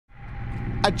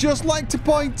I'd just like to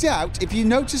point out, if you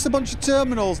notice a bunch of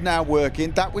terminals now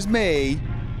working, that was me.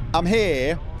 I'm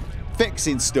here,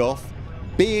 fixing stuff,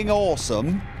 being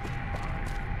awesome,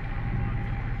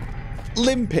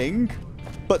 limping,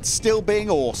 but still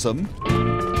being awesome.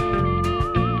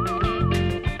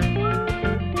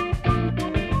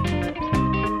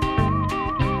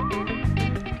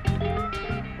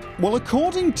 Well,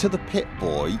 according to the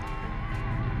PipBoy,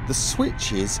 the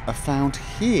switches are found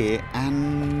here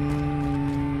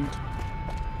and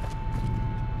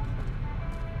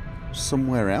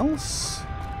somewhere else?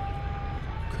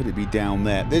 Could it be down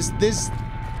there? There's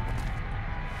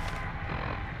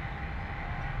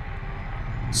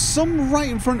some right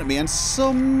in front of me and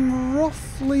some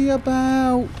roughly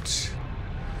about...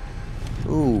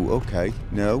 Oh, okay.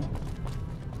 No.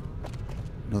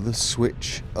 Another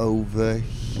switch over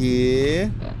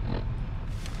here.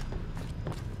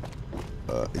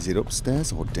 Is it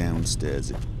upstairs or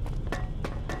downstairs? It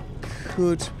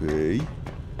could be.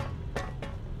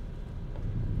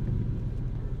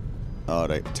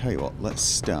 Alright, tell you what, let's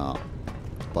start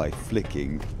by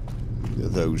flicking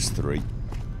those three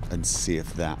and see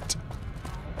if that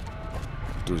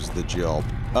does the job.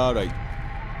 Alright.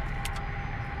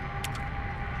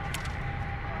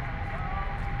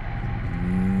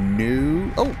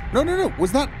 No. Oh, no.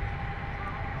 Was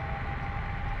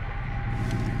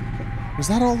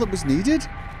that all that was needed?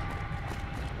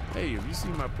 Hey, have you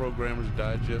seen my Programmer's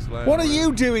Digest line? What are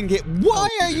you doing here? Why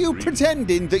are you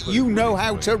pretending that you know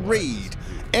how to read?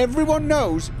 Everyone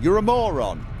knows you're a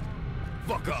moron.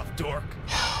 Fuck off, dork.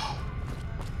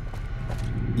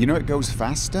 You know it goes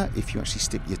faster if you actually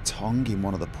stick your tongue in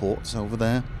one of the ports over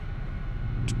there.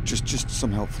 Just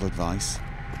some helpful advice.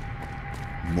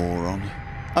 Moron.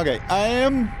 Okay, I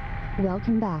am...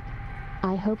 Welcome back.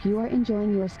 I hope you are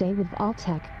enjoying your stay with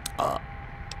Vault-Tec.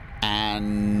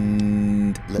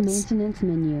 And let's... Maintenance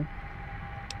menu.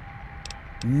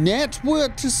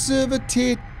 Network to server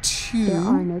tier 2. There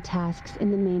are no tasks in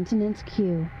the maintenance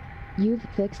queue. You've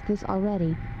fixed this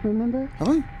already, remember? Have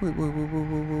I? Wait.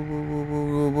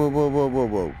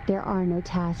 Whoa. There are no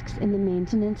tasks in the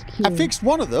maintenance queue. I fixed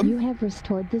one of them. You have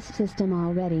restored this system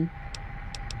already.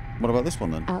 What about this one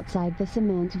then? Outside the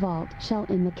cement vault shell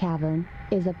in the cavern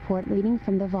is a port leading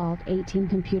from the Vault 18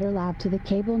 computer lab to the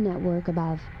cable network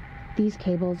above. These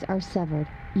cables are severed.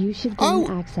 You should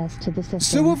gain access to the system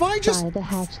so have I just... via the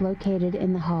hatch located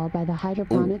in the hall by the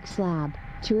hydroponic slab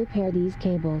to repair these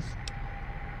cables.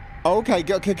 Okay.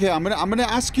 I'm gonna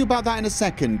ask you about that in a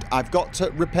second. I've got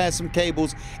to repair some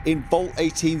cables in Vault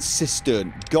 18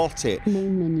 cistern. Got it.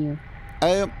 Main menu.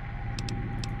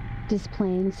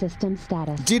 Displaying system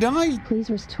status. Did I please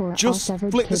restore just all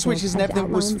severed flick the cables switches and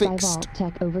everything was fixed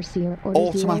Tech Overseer Order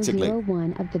automatically?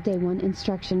 001 of the Day 1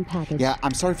 instruction package. Yeah,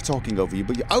 I'm sorry for talking over you,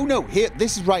 but oh no, here,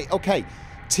 this is right. Okay,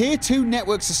 Tier 2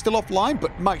 networks are still offline,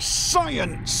 but my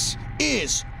science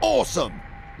is awesome.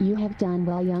 You have done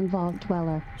well, young Vault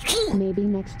Dweller. Maybe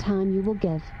next time you will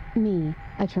give me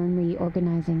a turn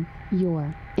reorganizing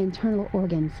your internal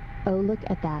organs. Oh, look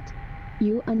at that.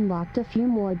 You unlocked a few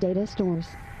more data stores.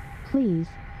 Please,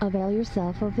 avail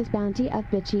yourself of this bounty of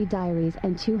bitchy diaries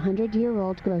and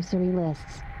 200-year-old grocery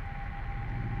lists.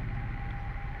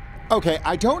 Okay,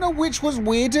 I don't know which was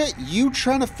weirder, you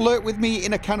trying to flirt with me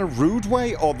in a kind of rude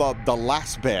way, or the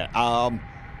last bit.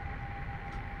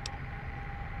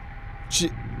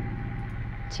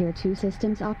 Tier 2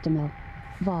 systems optimal.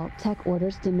 Vault-Tec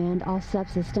orders demand all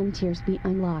subsystem tiers be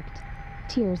unlocked.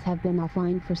 Tiers have been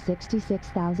offline for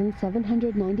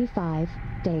 66,795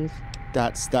 days.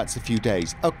 That's a few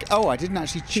days. Okay. Oh, I didn't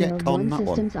actually check on that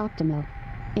one. Systems optimal.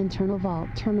 Internal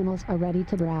Vault terminals are ready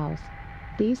to browse.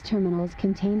 These terminals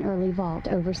contain early Vault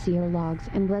Overseer logs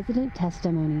and resident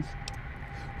testimonies.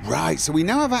 Right, so we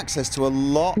now have access to a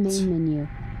lot... Main menu.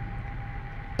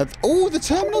 Oh, the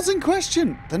terminals in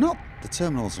question! They're not the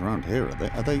terminals around here, are they?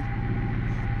 Are they...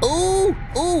 Oh!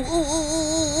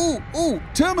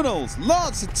 Terminals!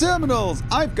 Lots of terminals!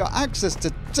 I've got access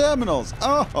to terminals!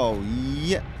 Oh,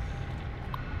 yeah.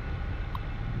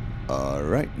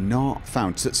 Alright, not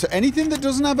found. So anything that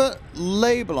doesn't have a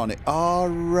label on it.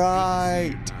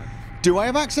 Alright. Do I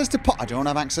have access to Pong? I don't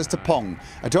have access to Pong.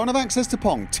 I don't have access to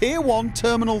Pong. Tier 1,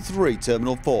 Terminal 3,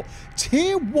 Terminal 4.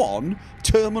 Tier 1,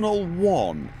 Terminal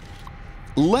 1.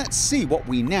 Let's see what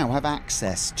we now have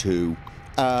access to.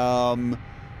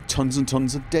 Tons and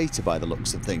tons of data by the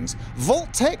looks of things.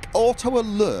 Vault-Tec Auto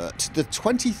Alert, the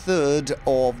 23rd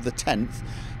of the 10th,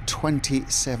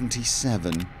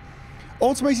 2077.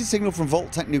 Automated signal from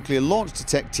Vault-Tec nuclear launch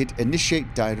detected.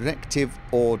 Initiate directive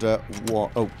order.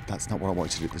 What? Oh, that's not what I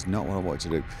wanted to do. That's not what I wanted to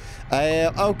do.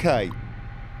 Okay.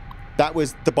 That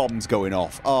was the bombs going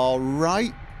off. All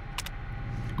right.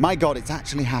 My God, it's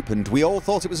actually happened. We all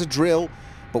thought it was a drill,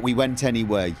 but we went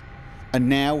anyway. And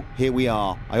now, here we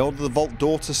are. I ordered the vault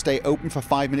door to stay open for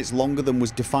 5 minutes longer than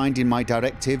was defined in my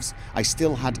directives. I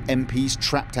still had MPs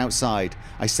trapped outside.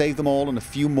 I saved them all and a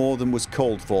few more than was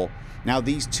called for. Now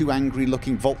these two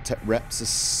angry-looking Vault-Tec reps are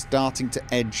starting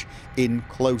to edge in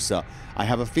closer. I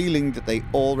have a feeling that they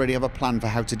already have a plan for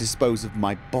how to dispose of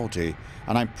my body,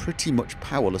 and I'm pretty much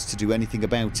powerless to do anything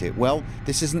about it. Well,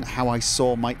 this isn't how I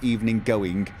saw my evening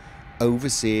going.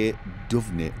 Overseer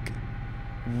Dovnik.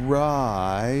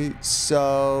 Right,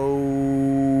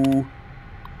 so...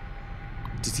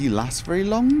 did he last very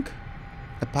long?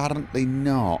 Apparently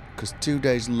not, because 2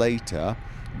 days later,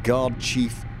 Guard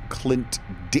Chief Clint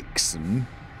Dixon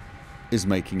is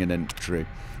making an entry.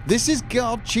 This is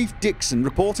Guard Chief Dixon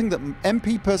reporting that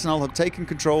MP personnel have taken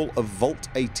control of Vault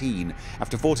 18.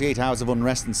 After 48 hours of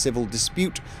unrest and civil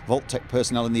dispute, Vault-Tec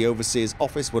personnel in the Overseer's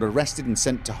office were arrested and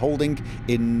sent to holding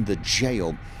in the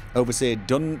jail. Overseer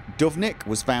Dovnik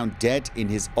was found dead in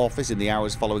his office in the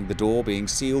hours following the door being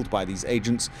sealed by these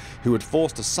agents who had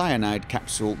forced a cyanide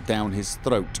capsule down his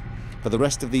throat. For the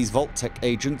rest of these Vault-Tec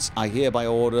agents, I hereby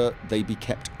order they be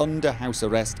kept under house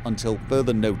arrest until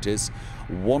further notice.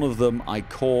 One of them I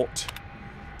caught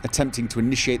attempting to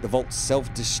initiate the Vault's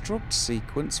self-destruct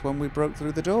sequence when we broke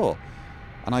through the door,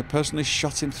 and I personally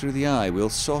shot him through the eye. We'll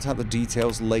sort out the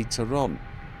details later on.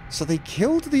 So they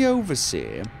killed the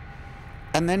Overseer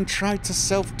and then tried to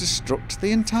self-destruct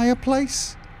the entire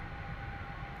place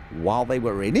while they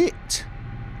were in it.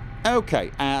 Okay,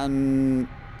 and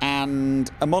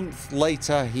a month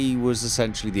later he was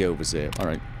essentially the Overseer.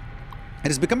 Alright. It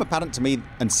has become apparent to me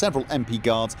and several MP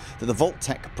guards that the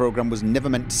Vault-Tec program was never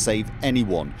meant to save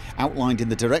anyone. Outlined in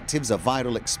the directives are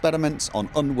viral experiments on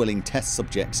unwilling test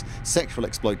subjects, sexual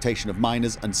exploitation of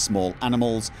minors and small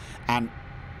animals, and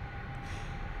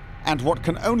what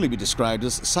can only be described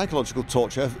as psychological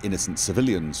torture of innocent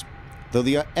civilians. Through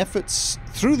the efforts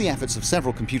of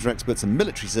several computer experts and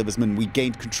military servicemen, we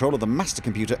gained control of the master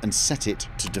computer and set it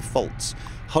to defaults.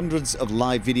 Hundreds of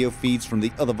live video feeds from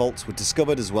the other vaults were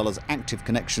discovered, as well as active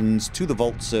connections to the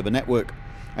Vault server network.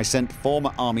 I sent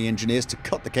former Army engineers to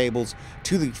cut the cables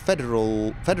to the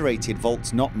federated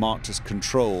vaults not marked as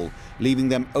control. Leaving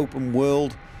them open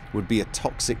world would be a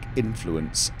toxic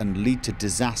influence and lead to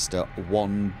disaster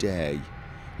one day.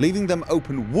 Leaving them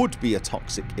open would be a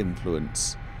toxic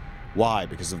influence. Why?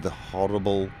 Because of the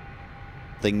horrible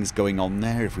things going on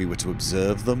there, if we were to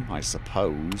observe them, I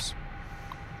suppose.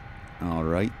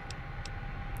 Alright.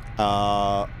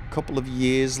 A couple of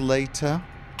years later.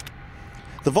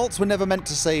 The vaults were never meant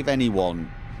to save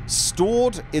anyone.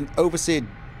 Stored in Overseer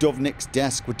Dovnik's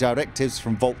desk were directives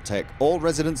from Vault-Tec. All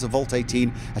residents of Vault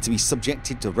 18 are to be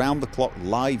subjected to round-the-clock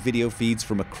live video feeds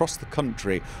from across the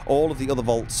country. All of the other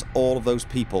vaults, all of those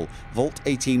people. Vault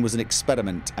 18 was an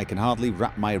experiment. I can hardly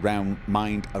wrap my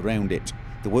mind around it.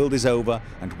 The world is over,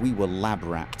 and we were lab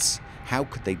rats. How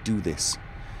could they do this?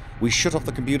 We shut off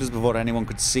the computers before anyone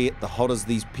could see it. The horrors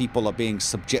these people are being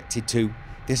subjected to.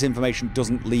 This information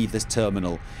doesn't leave this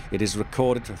terminal. It is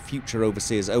recorded for future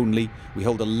overseers only. We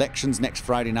hold elections next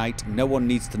Friday night. No one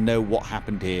needs to know what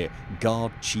happened here.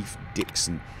 Guard Chief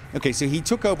Dixon. Okay, so he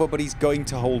took over, but he's going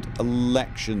to hold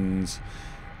elections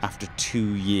after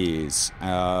 2 years.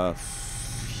 A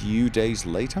few days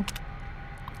later.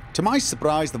 To my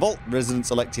surprise, the Vault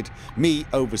residents elected me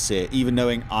Overseer, even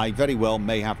knowing I very well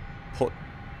may have put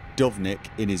Dovnik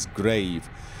in his grave.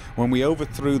 When we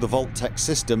overthrew the Vault-Tec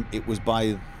system, it was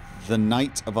by the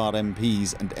night of our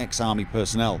MPs and ex-army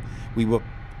personnel. We were...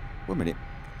 wait a minute.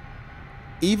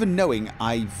 Even knowing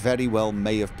I very well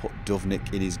may have put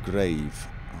Dovnik in his grave.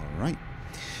 Alright.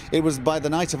 It was by the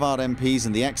night of our MPs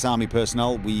and the ex-army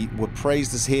personnel we were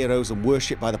praised as heroes and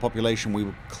worshipped by the population we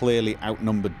were clearly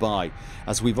outnumbered by.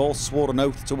 As we've all sworn an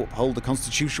oath to uphold the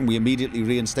Constitution, we immediately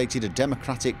reinstated a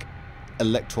democratic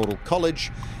electoral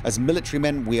college. As military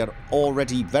men, we are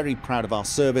already very proud of our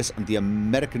service, and the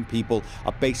American people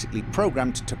are basically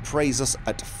programmed to praise us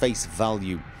at face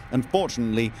value.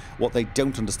 Unfortunately, what they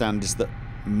don't understand is that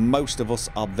most of us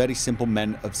are very simple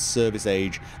men of service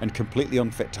age and completely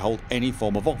unfit to hold any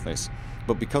form of office.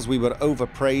 But because we were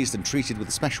overpraised and treated with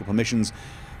special permissions,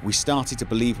 we started to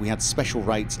believe we had special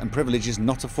rights and privileges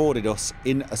not afforded us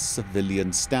in a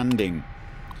civilian standing.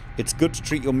 It's good to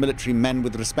treat your military men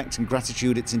with respect and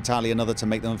gratitude. It's entirely another to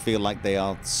make them feel like they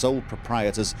are sole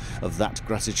proprietors of that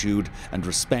gratitude and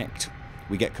respect.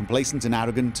 We get complacent and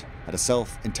arrogant, and a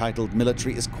self-entitled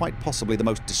military is quite possibly the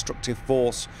most destructive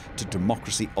force to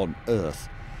democracy on Earth.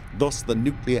 Thus, the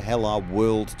nuclear hell our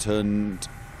world turned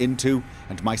into,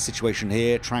 and my situation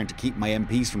here, trying to keep my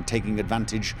MPs from taking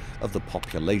advantage of the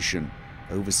population.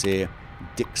 Overseer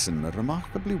Dixon, a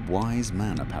remarkably wise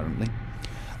man, apparently.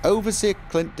 Overseer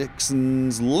Clint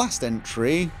Dixon's last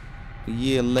entry, a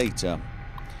year later.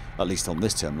 At least on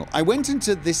this terminal. I went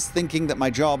into this thinking that my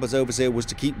job as overseer was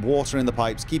to keep water in the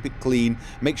pipes, keep it clean,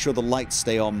 make sure the lights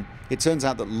stay on. It turns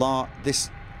out that this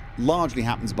largely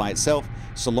happens by itself,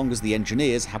 so long as the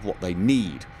engineers have what they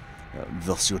need.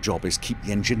 Thus your job is keep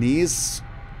the engineers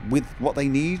with what they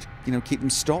need, you know, keep them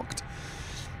stocked.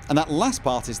 And that last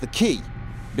part is the key,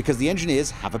 because the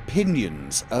engineers have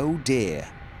opinions. Oh dear,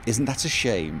 isn't that a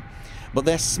shame? But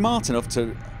they're smart enough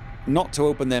to not to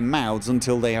open their mouths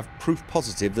until they have proof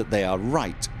positive that they are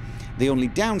right. The only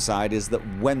downside is that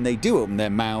when they do open their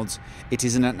mouths, it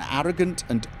is in an arrogant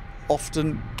and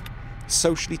often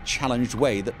socially challenged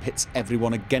way that pits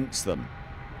everyone against them.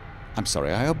 I'm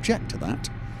sorry, I object to that.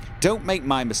 Don't make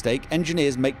my mistake.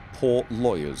 Engineers make poor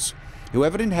lawyers.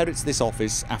 Whoever inherits this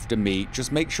office after me,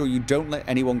 just make sure you don't let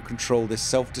anyone control this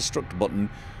self-destruct button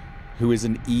who is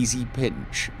an easy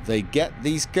pinch. They get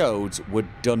these codes, we're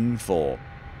done for.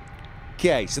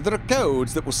 Okay, so there are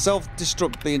codes that will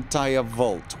self-destruct the entire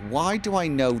vault. Why do I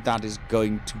know that is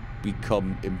going to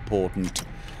become important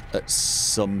at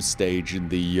some stage in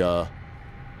the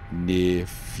near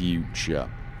future?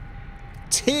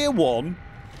 Tier 1,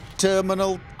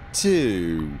 Terminal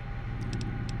 2.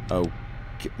 Okay,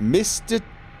 Mr.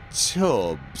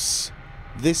 Tubbs.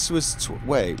 This was...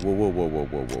 wait,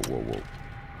 whoa.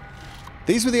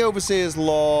 These were the Overseer's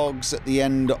logs at the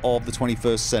end of the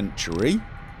 21st century.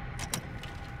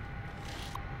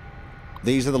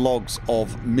 These are the logs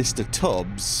of Mr.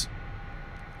 Tubbs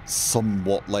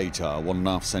somewhat later,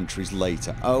 1.5 centuries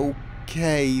later.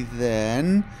 Okay,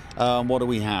 then. What do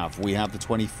we have? We have the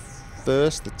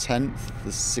 21st, the 10th, the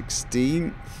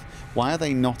 16th. Why are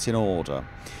they not in order?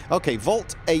 Okay,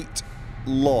 Vault 8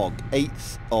 log,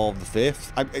 8th of the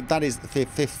 5th. That is the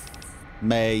 5th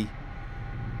May...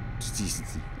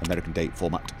 American date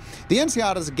format. The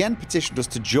NCR has again petitioned us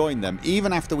to join them,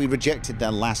 even after we rejected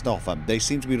their last offer. They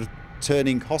seem to be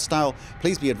turning hostile.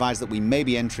 Please be advised that we may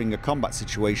be entering a combat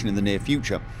situation in the near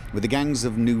future. With the gangs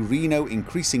of New Reno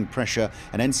increasing pressure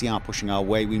and NCR pushing our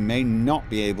way, we may not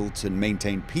be able to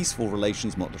maintain peaceful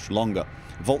relations much longer.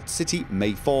 Vault City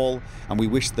may fall, and we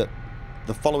wish that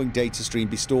the following data stream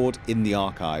be stored in the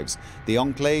archives. The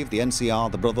Enclave, the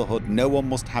NCR, the Brotherhood, no one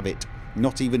must have it.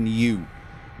 Not even you.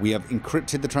 We have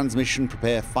encrypted the transmission.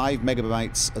 Prepare 5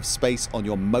 megabytes of space on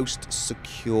your most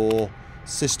secure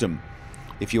system.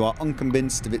 If you are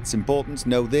unconvinced of its importance,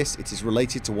 know this, it is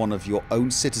related to one of your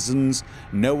own citizens.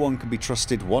 No one can be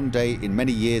trusted. One day, in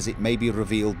many years, it may be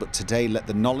revealed, but today let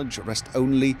the knowledge rest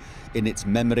only in its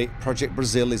memory. Project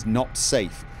Brazil is not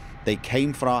safe. They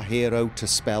came for our hero to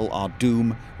spell our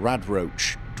doom.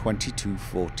 Radroach,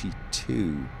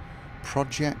 2242.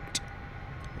 Project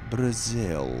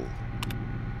Brazil.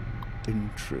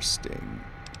 Interesting.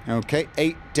 Okay,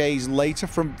 8 days later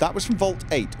from... that was from Vault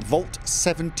 8. Vault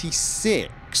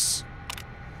 76.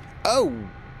 Oh,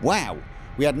 wow.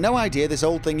 We had no idea this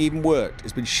old thing even worked.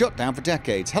 It's been shut down for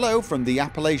decades. Hello from the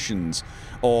Appalachians,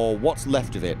 or what's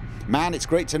left of it. Man, it's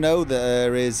great to know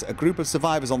there is a group of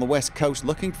survivors on the West Coast.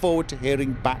 Looking forward to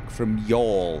hearing back from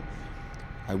y'all.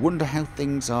 I wonder how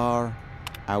things are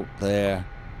out there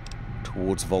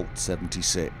towards Vault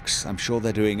 76. I'm sure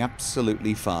they're doing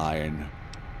absolutely fine.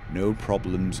 No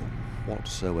problems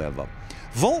whatsoever.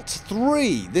 Vault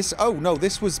 3. This... oh, no,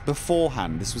 this was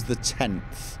beforehand. This was the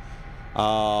 10th.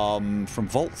 From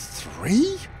Vault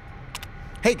 3?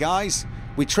 Hey, guys.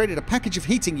 We traded a package of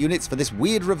heating units for this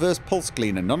weird reverse pulse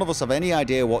cleaner. None of us have any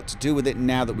idea what to do with it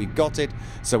now that we've got it,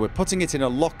 so we're putting it in a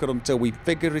locker until we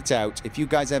figure it out. If you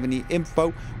guys have any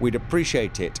info, we'd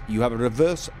appreciate it. You have a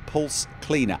reverse pulse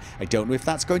cleaner. I don't know if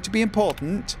that's going to be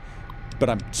important, but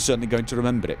I'm certainly going to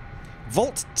remember it.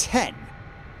 Vault 10.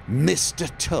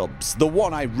 Mr. Tubbs. The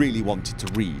one I really wanted to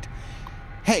read.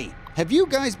 Hey, have you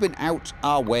guys been out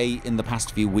our way in the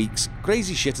past few weeks?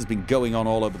 Crazy shit has been going on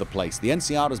all over the place. The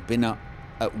NCR has been at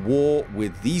war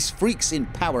with these freaks in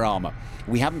power armor.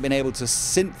 We haven't been able to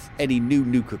synth any new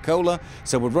Nuka-Cola,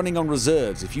 so we're running on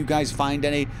reserves. If you guys find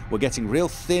any, we're getting real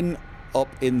thin up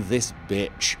in this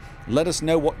bitch. Let us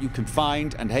know what you can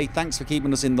find, and hey, thanks for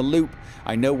keeping us in the loop.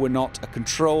 I know we're not a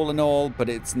control and all, but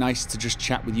it's nice to just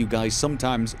chat with you guys.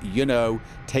 Sometimes, you know,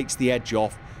 takes the edge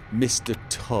off. Mr.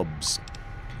 Tubbs.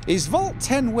 Is Vault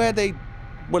 10 where they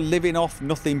were living off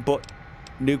nothing but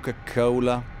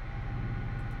Nuka-Cola?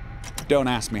 Don't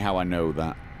ask me how I know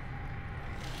that.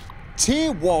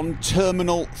 Tier 1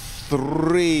 Terminal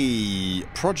 3.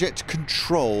 Project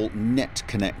Control Net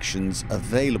Connections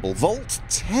available. Vault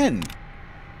 10.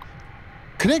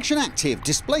 Connection active.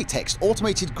 Display text.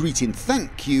 Automated greeting.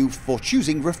 Thank you for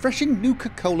choosing refreshing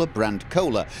Nuka-Cola brand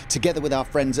cola. Together with our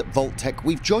friends at Vault-Tec,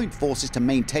 we've joined forces to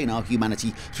maintain our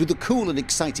humanity through the cool and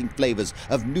exciting flavours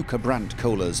of Nuka brand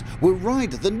colas. We'll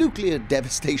ride the nuclear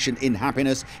devastation in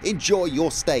happiness. Enjoy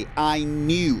your stay. I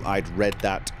knew I'd read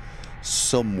that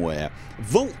somewhere.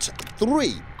 Vault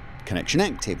 3. Connection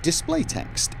active. Display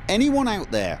text. Anyone out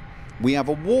there? We have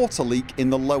a water leak in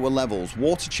the lower levels.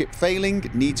 Water chip failing.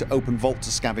 Need to open vault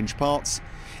to scavenge parts.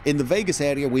 In the Vegas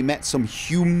area we met some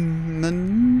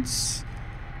humans.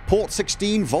 Port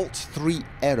 16, Vault 3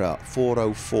 error.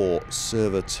 404.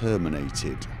 Server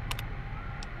terminated.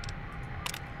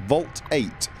 Vault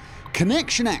 8.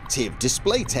 Connection active.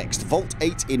 Display text. Vault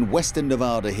 8 in Western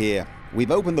Nevada here.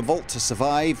 We've opened the vault to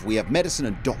survive. We have medicine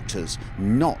and doctors.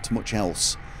 Not much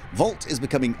else. Vault is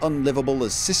becoming unlivable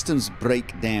as systems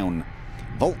break down.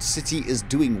 Vault City is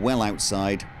doing well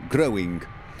outside, growing.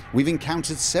 We've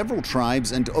encountered several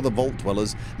tribes and other vault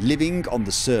dwellers living on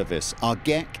the surface. Our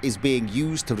GEC is being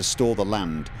used to restore the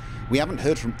land. We haven't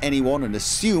heard from anyone and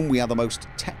assume we are the most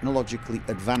technologically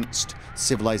advanced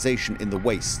civilization in the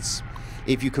wastes.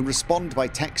 If you can respond by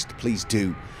text, please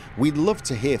do. We'd love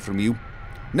to hear from you.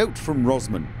 Note from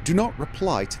Rosman, do not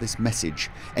reply to this message.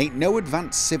 Ain't no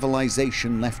advanced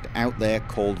civilization left out there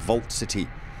called Vault City.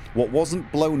 What wasn't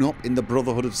blown up in the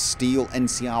Brotherhood of Steel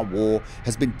NCR war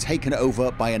has been taken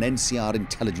over by an NCR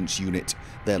intelligence unit.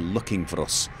 They're looking for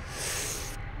us.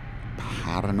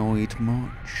 Paranoid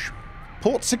much?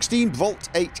 Port 16, Vault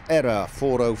 8 error.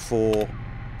 404.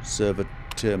 Server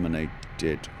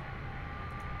terminated.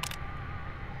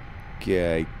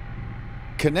 Okay.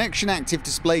 Connection active.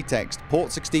 Display text.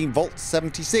 Port 16, Vault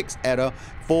 76 error.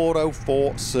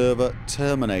 404. Server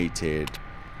terminated.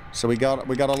 So we got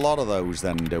a lot of those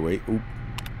then, do we? Oop.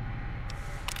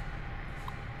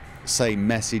 Same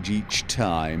message each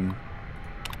time.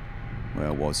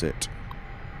 Where was it?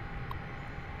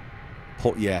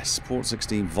 Yes, Port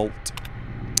 16, Vault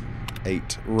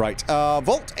 8. Right.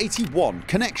 Vault 81.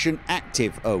 Connection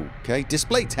active. Okay.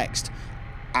 Display text.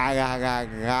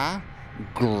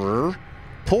 Grr.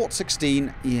 Port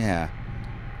 16, yeah.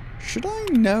 Should I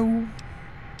know?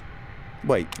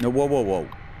 Wait, no, whoa.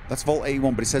 That's Vault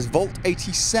 81, but it says Vault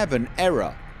 87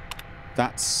 error.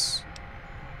 That's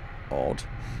odd.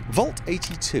 Vault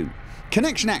 82.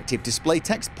 Connection active. Display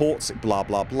text. Ports. Blah,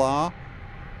 blah, blah.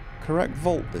 Correct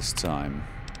vault this time.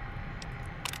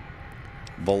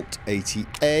 Vault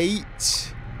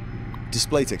 88.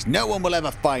 Display text. No one will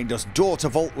ever find us. Door to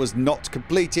vault was not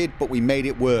completed, but we made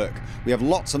it work. We have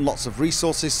lots and lots of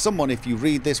resources. Someone, if you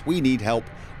read this, we need help.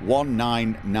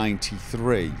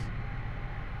 1993.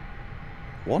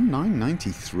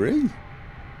 1993?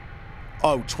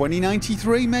 Oh,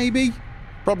 2093 maybe?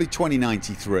 Probably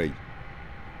 2093.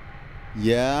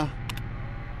 Yeah.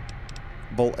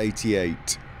 Vault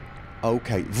 88.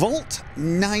 Okay. Vault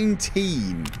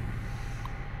 19.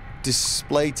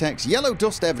 Display text. Yellow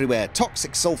dust everywhere.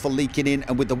 Toxic sulfur leaking in,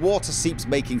 and with the water seeps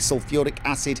making sulfuric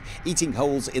acid eating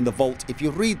holes in the vault. If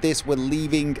you read this, we're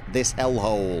leaving this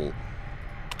hellhole.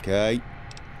 Okay.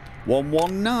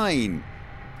 119.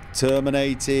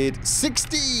 Terminated.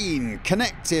 16.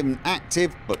 Connecting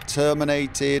active, but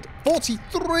terminated.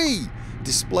 43.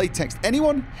 Display text.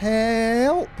 Anyone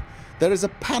help? There is a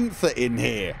panther in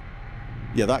here.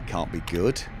 Yeah, that can't be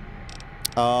good.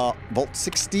 Vault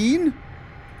 16.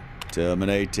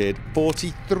 Terminated.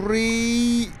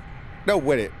 43. No,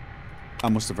 wait. I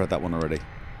must have read that one already.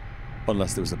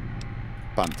 Unless there was a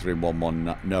panther in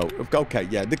 119. No. Okay,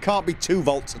 yeah. There can't be two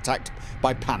vaults attacked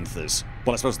by panthers.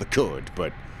 Well, I suppose there could,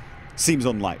 but seems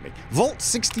unlikely. Vault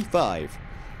 65.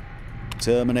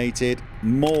 Terminated.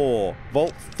 More.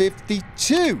 Vault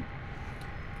 52.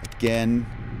 Again.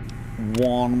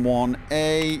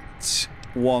 118.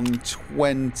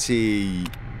 120.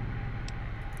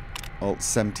 Vault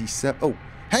 77. Oh,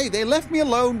 hey, they left me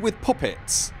alone with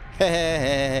puppets.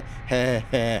 That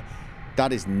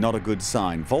is not a good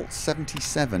sign. Vault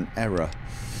 77 error.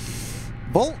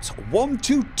 Vault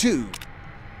 122.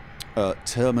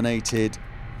 Terminated.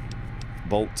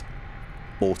 Vault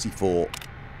 44.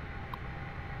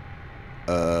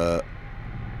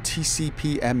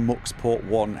 TCPM Mux Port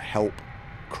 1 help.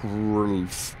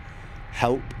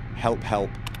 Help.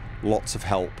 Lots of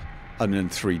help. And then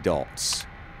 3 dots.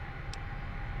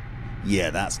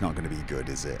 Yeah, that's not going to be good,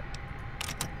 is it?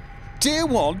 Tier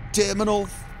 1, Terminal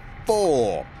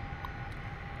 4.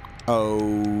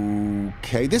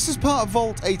 Okay, this is part of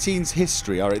Vault 18's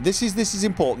history. Alright, this is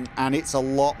important, and it's a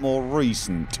lot more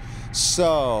recent.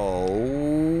 So,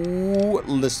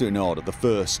 let's do it in order. The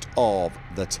 1st of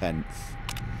the 10th.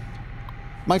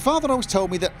 My father always told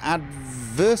me that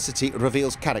adversity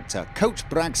reveals character. Coach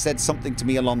Bragg said something to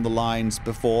me along the lines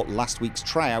before last week's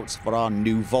tryouts for our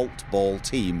new Vault Ball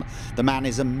team. The man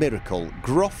is a miracle.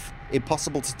 Gruff,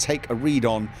 impossible to take a read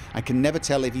on. I can never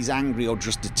tell if he's angry or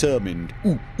just determined.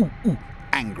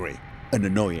 Angry and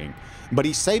annoying. But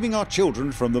he's saving our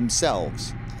children from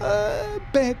themselves.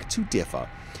 Beg to differ.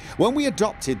 When we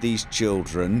adopted these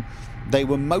children, they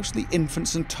were mostly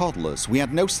infants and toddlers. We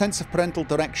had no sense of parental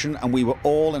direction and we were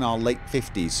all in our late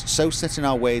 50s. So set in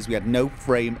our ways we had no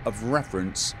frame of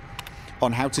reference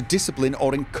on how to discipline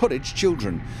or encourage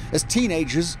children. As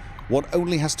teenagers, one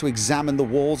only has to examine the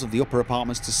walls of the upper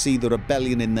apartments to see the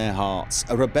rebellion in their hearts.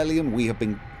 A rebellion we have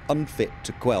been unfit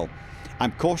to quell.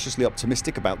 I'm cautiously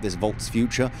optimistic about this Vault's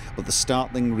future, but the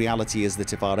startling reality is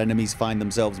that if our enemies find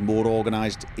themselves more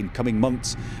organised in coming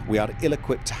months, we are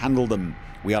ill-equipped to handle them.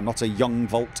 We are not a young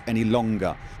Vault any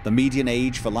longer. The median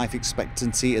age for life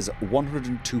expectancy is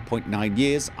 102.9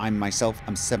 years. I myself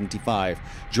am 75.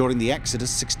 During the Exodus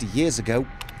 60 years ago,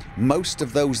 most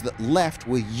of those that left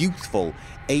were youthful,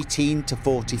 18 to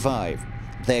 45.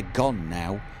 They're gone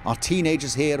now. Our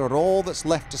teenagers here are all that's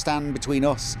left to stand between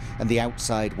us and the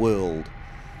outside world.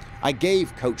 I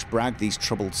gave Coach Bragg these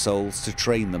troubled souls to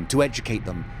train them, to educate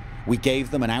them. We gave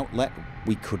them an outlet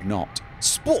we could not.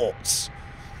 Sports!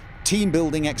 Team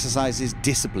building exercises,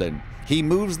 discipline. He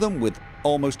moves them with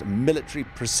almost military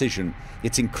precision.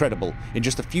 It's incredible. In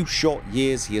just a few short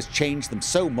years, he has changed them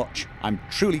so much. I'm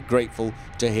truly grateful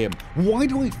to him. Why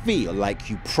do I feel like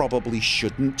you probably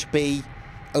shouldn't be,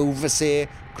 Overseer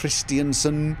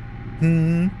Christiansen?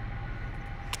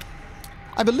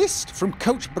 I have a list from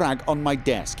Coach Bragg on my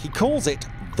desk. He calls it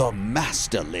the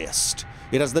Master List.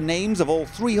 It has the names of all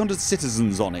 300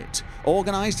 citizens on it,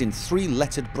 organised in 3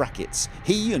 lettered brackets.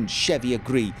 He and Chevy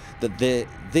agree that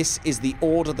this is the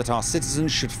order that our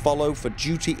citizens should follow for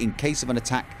duty in case of an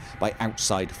attack by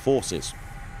outside forces.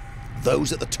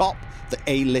 Those at the top, the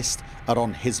A list, are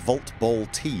on his Vault Ball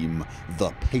team,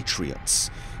 the Patriots.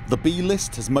 The B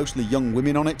list has mostly young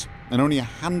women on it, and only a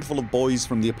handful of boys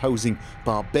from the opposing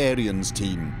Barbarians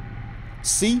team.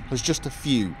 C has just a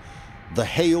few. The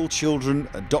Hale children,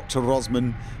 Dr.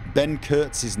 Rosman, Ben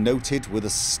Kurtz is noted with a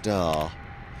star,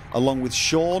 along with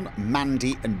Sean,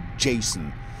 Mandy and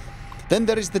Jason. Then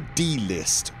there is the D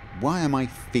list. Why am I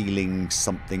feeling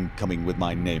something coming with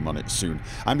my name on it soon?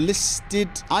 I am listed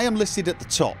at the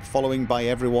top, following by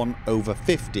everyone over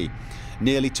 50.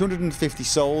 Nearly 250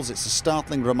 souls. It's a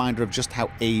startling reminder of just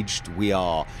how aged we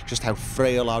are, just how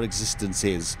frail our existence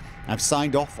is. I've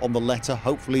signed off on the letter.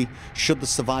 Hopefully, should the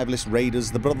survivalist raiders,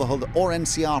 the Brotherhood or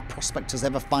NCR prospectors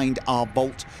ever find our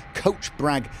vault, Coach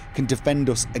Bragg can defend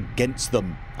us against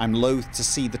them. I'm loath to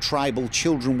see the tribal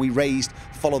children we raised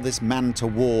follow this man to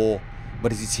war,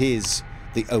 but it is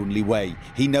the only way.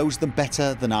 He knows them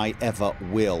better than I ever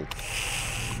will.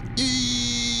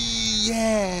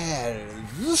 Yeah,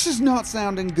 this is not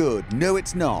sounding good. No,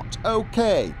 it's not.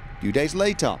 Okay. A few days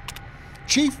later,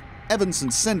 Chief Evanson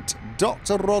sent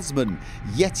Dr. Rosman,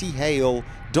 Yeti Hale,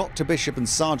 Dr. Bishop and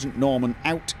Sergeant Norman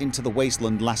out into the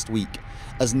wasteland last week.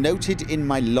 As noted in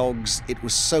my logs, it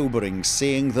was sobering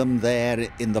seeing them there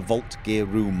in the vault gear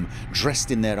room,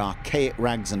 dressed in their archaic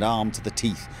rags and armed to the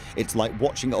teeth. It's like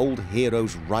watching old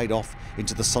heroes ride off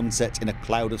into the sunset in a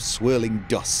cloud of swirling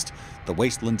dust. The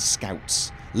wasteland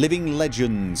scouts. Living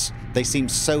legends. They seem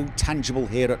so tangible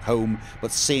here at home,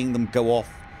 but seeing them go off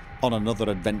on another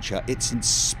adventure, it's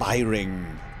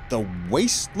inspiring. The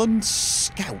Wasteland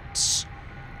Scouts.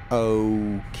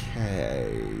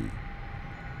 Okay.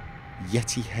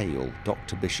 Yeti Hale,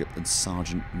 Dr. Bishop and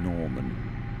Sergeant Norman.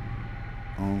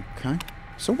 Okay.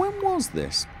 So when was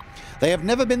this? They have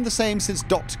never been the same since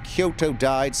Dr. Kyoto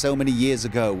died so many years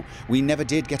ago. We never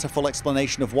did get a full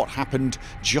explanation of what happened,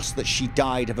 just that she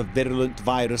died of a virulent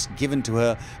virus given to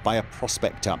her by a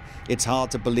prospector. It's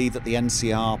hard to believe that the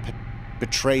NCR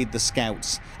betrayed the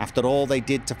Scouts after all they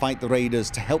did to fight the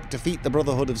Raiders, to help defeat the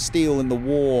Brotherhood of Steel in the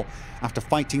war after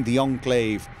fighting the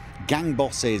Enclave. Gang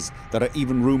bosses. There are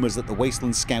even rumours that the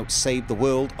Wasteland Scouts saved the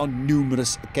world on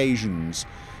numerous occasions.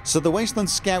 So the Wasteland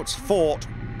Scouts fought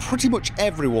pretty much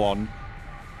everyone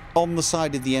on the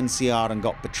side of the NCR and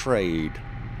got betrayed.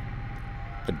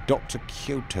 And Dr.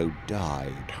 Kyoto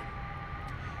died.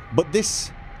 But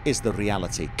this is the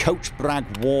reality. Coach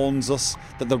Bragg warns us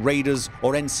that the Raiders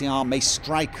or NCR may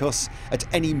strike us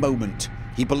at any moment.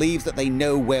 He believes that they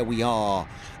know where we are,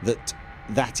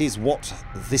 that is what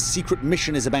this secret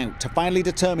mission is about, to finally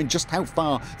determine just how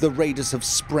far the Raiders have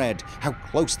spread, how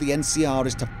close the NCR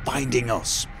is to finding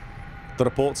us. The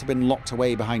reports have been locked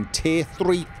away behind Tier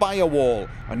 3 firewall.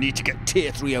 I need to get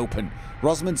Tier 3 open.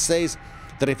 Rosmond says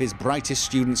that if his brightest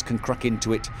students can crack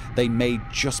into it, they may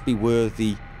just be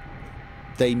worthy.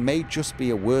 They may just be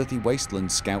a worthy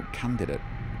Wasteland Scout candidate.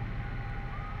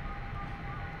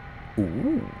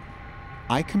 Ooh.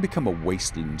 I can become a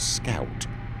Wasteland Scout.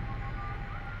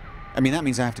 I mean, that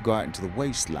means I have to go out into the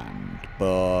wasteland,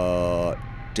 but,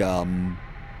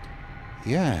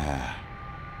 yeah,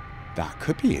 that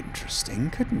could be interesting,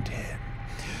 couldn't it?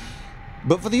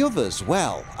 But for the others,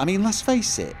 well, I mean, let's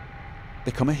face it,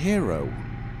 become a hero.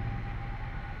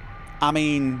 I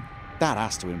mean, that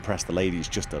has to impress the ladies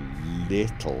just a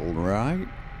little, right?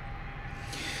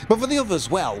 But for the others,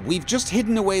 well, we've just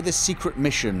hidden away the secret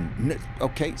mission.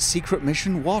 Okay, secret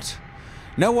mission, what?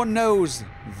 No one knows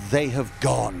they have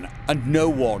gone, and no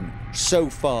one, so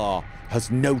far, has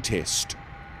noticed.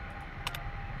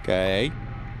 Okay.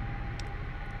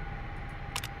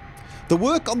 The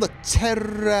work on the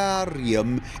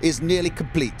terrarium is nearly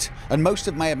complete, and most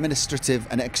of my administrative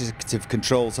and executive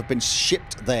controls have been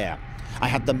shipped there. I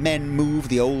had the men move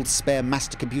the old spare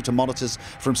master computer monitors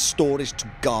from storage to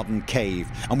garden cave,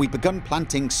 and we've begun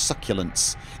planting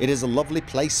succulents. It is a lovely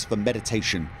place for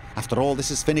meditation. After all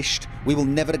this is finished, we will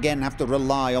never again have to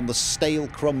rely on the stale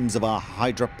crumbs of our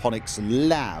hydroponics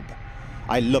lab.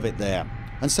 I love it there,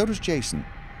 and so does Jason.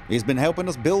 He's been helping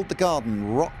us build the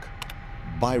garden rock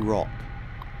by rock.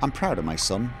 I'm proud of my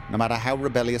son, no matter how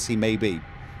rebellious he may be.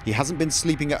 He hasn't been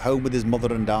sleeping at home with his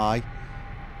mother and I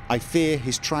fear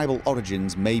his tribal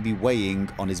origins may be weighing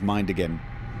on his mind again.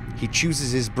 He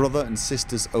chooses his brother and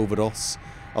sisters over us,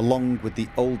 along with the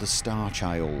older star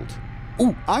child.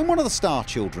 Ooh, I'm one of the star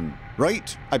children,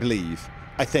 right? I believe.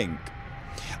 I think.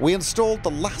 We installed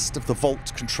the last of the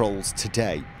vault controls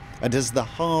today, and as the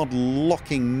hard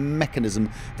locking mechanism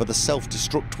for the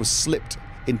self-destruct was slipped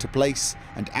into place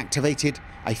and activated,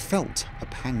 I felt a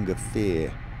pang of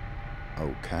fear.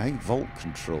 Okay, vault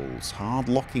controls. Hard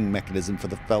locking mechanism for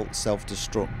the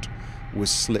self-destruct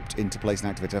was slipped into place and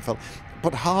activated. I felt...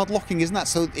 But hard locking, isn't that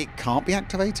so it can't be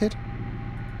activated?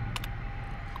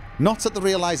 Not at the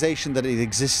realization that it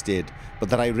existed, but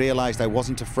that I realized I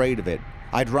wasn't afraid of it.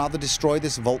 I'd rather destroy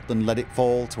this vault than let it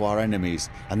fall to our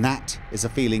enemies, and that is a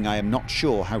feeling I am not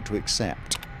sure how to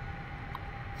accept.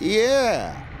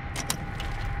 Yeah!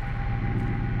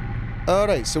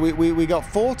 Alright, so we got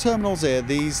 4 terminals here.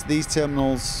 These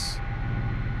terminals...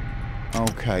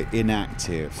 Okay,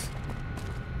 inactive.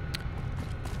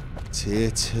 Tier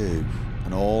 2.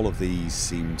 And all of these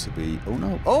seem to be... Oh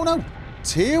no! Oh no!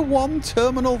 Tier 1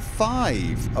 Terminal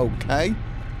 5. Okay.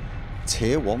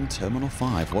 Tier 1 Terminal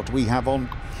 5. What do we have on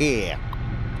here?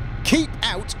 Keep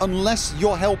out unless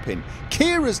you're helping.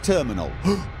 Kira's terminal.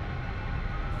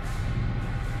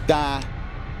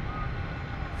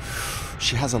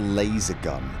 She has a laser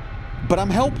gun. But I'm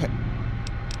helping.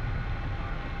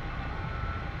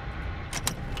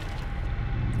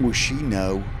 Will she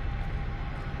know?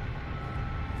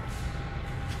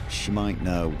 She might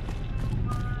know.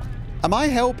 Am I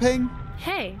helping?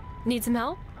 Hey, need some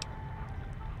help?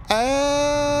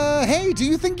 Hey, do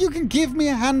you think you can give me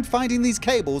a hand finding these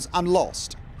cables? I'm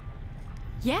lost.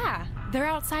 Yeah, they're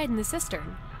outside in the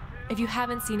cistern. If you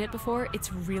haven't seen it before,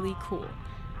 it's really cool.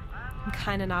 I'm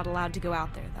kinda not allowed to go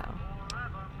out there,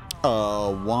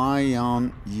 though. Why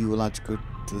aren't you allowed to go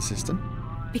to the cistern?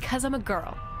 Because I'm a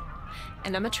girl.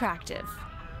 And I'm attractive.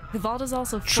 The vault is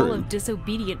also True. full of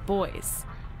disobedient boys.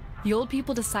 The old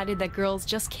people decided that girls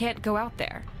just can't go out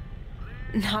there.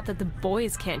 Not that the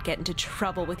boys can't get into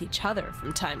trouble with each other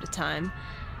from time to time.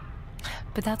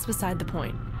 But that's beside the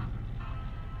point.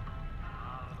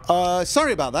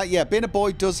 Sorry about that. Yeah, being a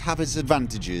boy does have its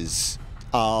advantages.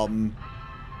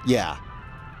 Yeah.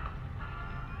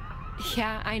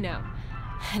 Yeah, I know.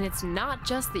 And it's not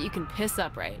just that you can piss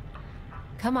upright.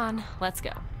 Come on, let's go.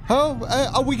 Oh,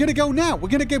 are we gonna go now? We're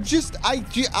gonna go just...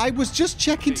 I was just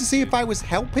checking to see if I was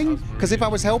helping. Because if I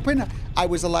was helping, I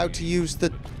was allowed to use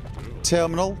the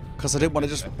terminal. Because I didn't want to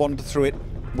just wander through it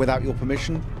without your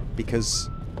permission. Because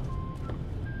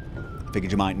I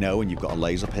figured you might know and you've got a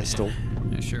laser pistol.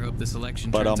 I sure hope this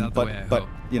election turns out the way I hope.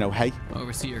 you know, hey.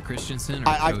 Overseer Christensen or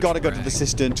I've got to go to the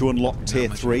cistern to unlock Tier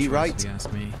 3, right? If you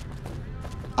ask me.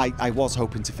 I was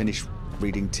hoping to finish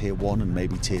reading Tier 1 and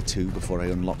maybe Tier 2 before I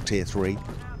unlock Tier 3.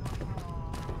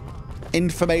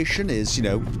 Information is, you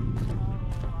know,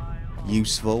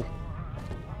 useful.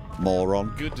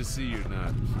 Moron. Good to see you're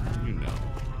not, you know,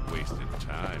 wasting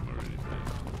time or anything.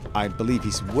 I believe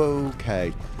he's...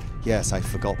 Okay. Yes, I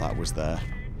forgot that was there.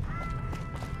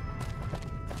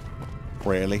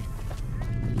 Really?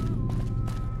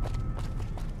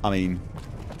 I mean...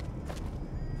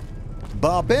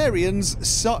 Barbarians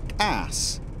suck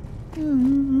ass.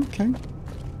 Okay.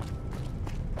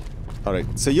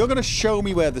 Alright, so you're going to show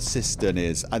me where the cistern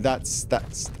is. That's...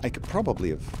 I could probably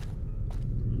have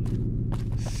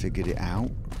figured it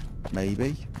out,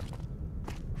 maybe.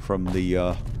 From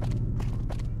the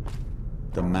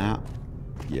map.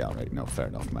 Yeah, alright, no, fair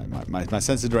enough. My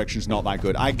sense of direction is not that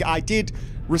good. I did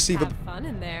receive Have fun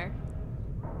in there.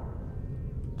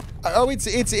 Oh, it's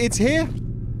here.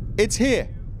 It's here.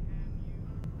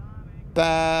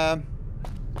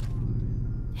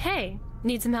 Hey,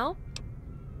 need some help?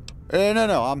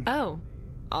 No, I'm... Oh,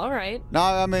 alright. No,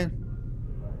 I mean...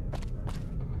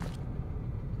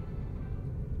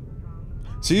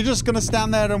 So you're just gonna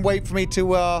stand there and wait for me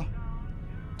to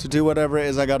do whatever it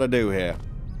is I gotta do here.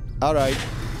 Alright.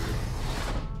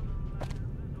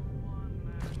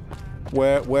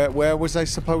 Where was I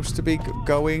supposed to be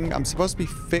going? I'm supposed to be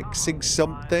fixing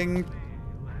something.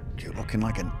 You're looking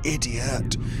like an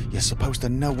idiot. You're supposed to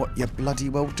know what you're bloody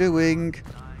well doing.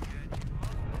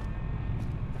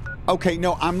 Okay,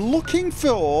 no, I'm looking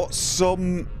for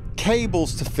some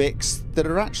cables to fix that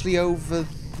are actually over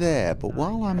there. But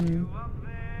while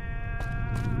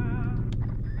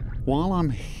I'm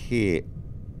here,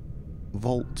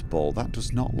 Vault Ball, that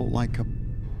does not look like a...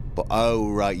 Oh,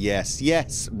 right,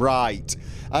 yes, right.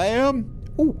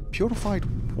 Oh, purified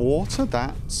water,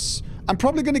 that's... I'm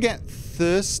probably going to get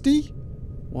thirsty.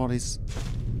 What is...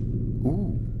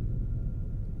 Ooh.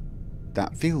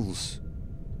 That feels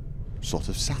sort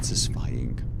of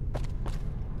satisfying.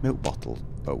 Milk bottle.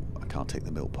 Oh, I can't take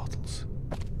the milk bottles.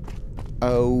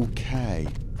 Okay.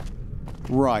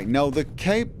 Right, no, the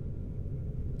cape...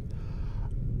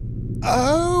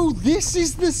 Oh, this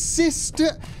is the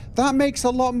sister... That makes a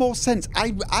lot more sense.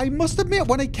 I must admit,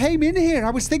 when I came in here, I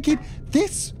was thinking,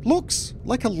 this looks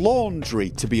like a laundry,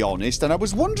 to be honest. And I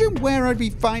was wondering where I'd be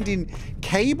finding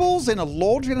cables in a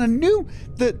laundry. And I knew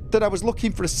that I was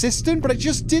looking for a cistern, but I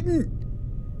just didn't.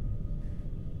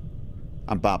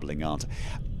 I'm babbling, aren't I?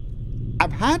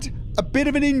 I've had a bit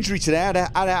of an injury today.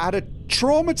 I had a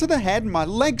trauma to the head, and my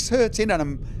leg's hurting,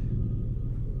 and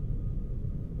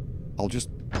I'll just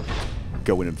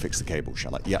go in and fix the cable,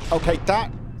 shall I? Yeah, okay,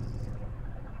 that...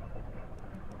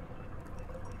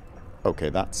 Okay,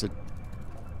 that's a...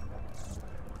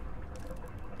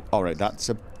 Alright, that's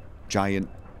a giant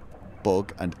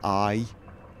bug, and I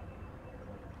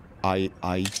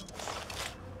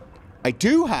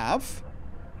do have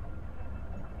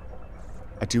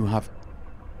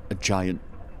a giant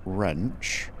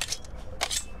wrench.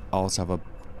 I also have a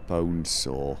bone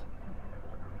saw.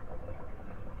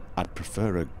 I'd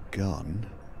prefer a gun.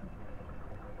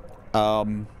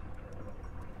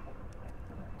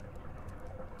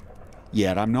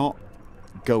 Yeah, I'm not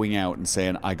going out and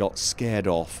saying I got scared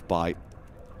off by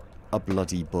a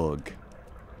bloody bug.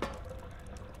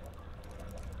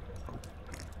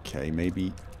 Okay,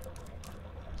 maybe...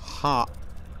 Hi?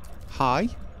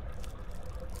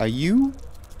 Are you...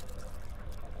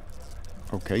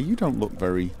 Okay, you don't look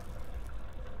very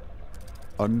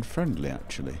unfriendly,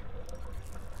 actually.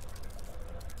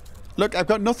 Look, I've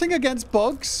got nothing against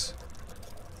bugs.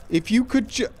 If you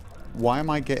could Why am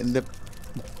I getting the...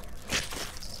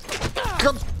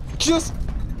 Just...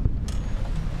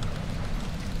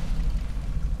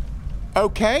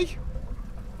 Okay.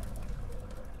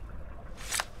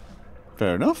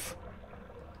 Fair enough.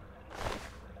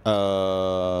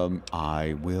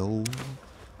 I will...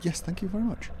 Yes, thank you very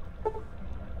much.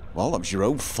 Well, that was your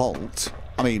own fault.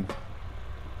 I mean...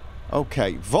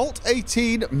 Okay, Vault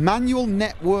 18, manual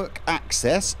network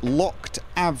access, locked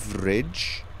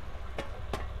average.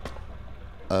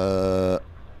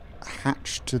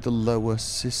 Hatch to the lower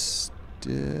sister.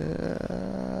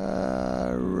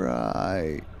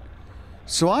 Right.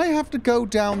 So I have to go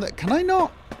down there. Can I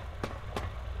not?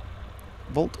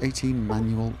 Vault 18,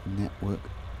 manual network.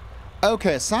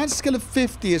 Okay, a science skill of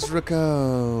 50 is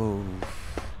RobCo.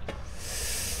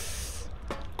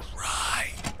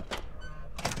 Right.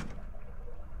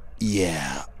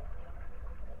 Yeah.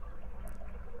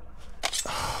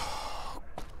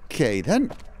 Okay,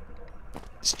 then.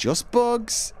 It's just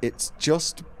bugs. It's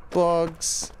just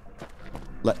bugs.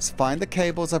 Let's find the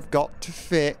cables I've got to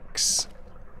fix.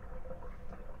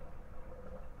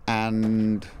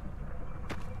 And...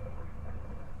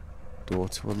 door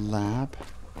to a lab.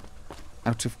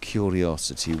 Out of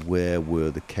curiosity, where were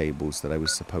the cables that I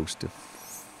was supposed to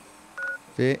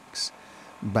fix?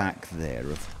 Back there.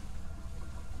 Of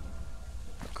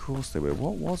course they were.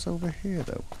 What was over here,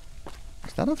 though?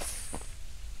 Is that a...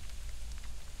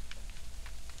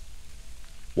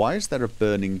 Why is there a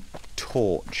burning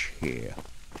torch here?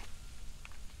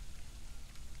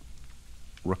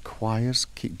 Requires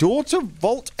key. Door to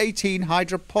Vault 18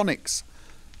 Hydroponics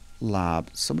Lab.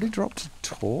 Somebody dropped a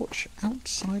torch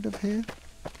outside of here?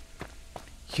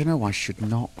 You know, I should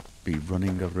not be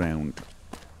running around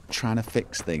trying to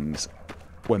fix things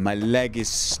when my leg is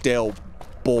still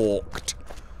balked.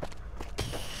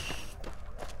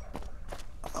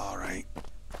 Alright.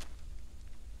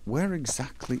 Where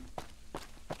exactly...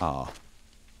 Ah.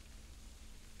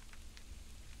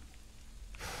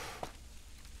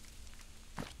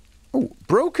 Oh,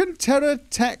 Broken Terror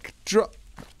Tech drop.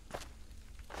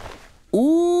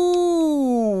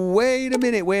 Ooh, wait a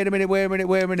minute.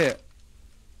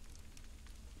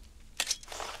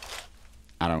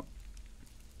 I don't.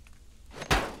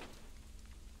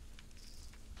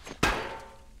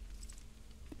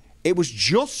 It was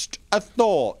just a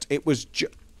thought. It was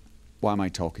just... Why am I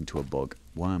talking to a bug?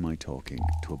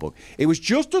 It was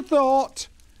just a thought.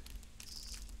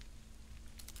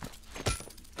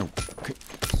 Oh, okay.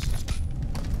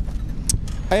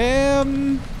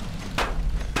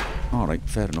 Alright,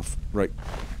 fair enough. Right.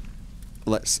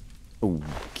 Let's...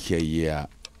 Okay, yeah.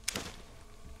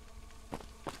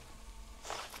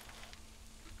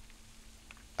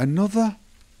 Another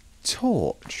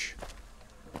torch.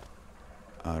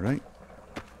 Alright.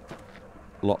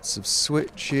 Lots of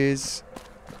switches.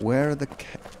 Where are the...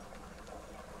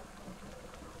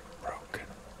 Broken.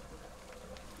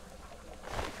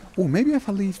 Oh, maybe if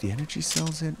I leave the energy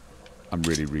cells in. I'm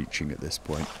really reaching at this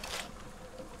point.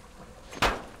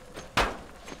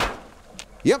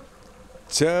 Yep.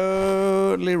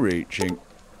 Totally reaching.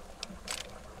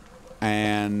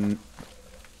 And...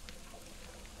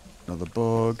 another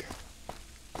bug.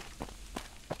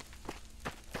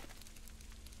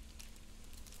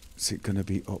 Is it going to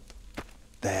be up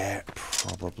there?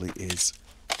 Probably is.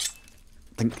 I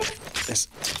think this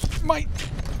might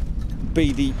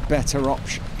be the better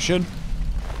option.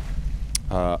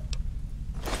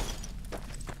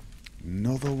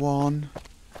 Another one.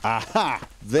 Aha!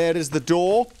 There is the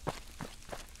door.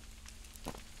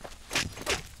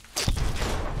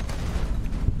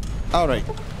 Alright.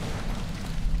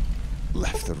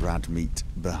 Left the rad meat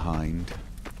behind.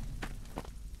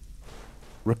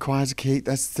 Requires a key.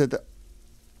 That's to the...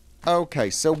 Okay,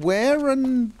 so where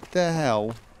in the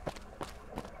hell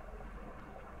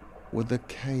were the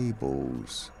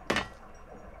cables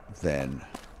then?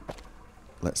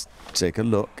 Let's take a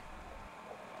look.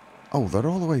 Oh, they're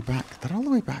all the way back. They're all the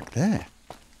way back there.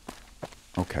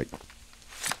 Okay.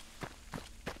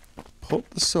 Put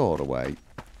the sword away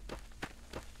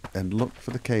and look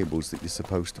for the cables that you're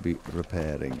supposed to be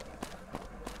repairing.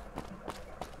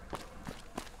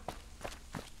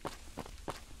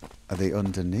 Are they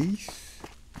underneath?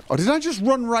 Or did I just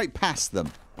run right past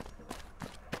them?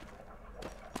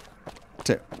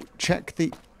 Check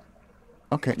the...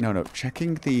 Okay, no.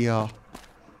 Checking the old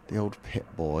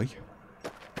PipBoy.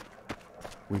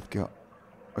 We've got...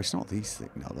 Oh, it's not these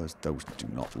things. No, those do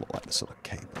not look like the sort of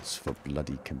cables for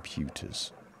bloody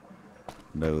computers.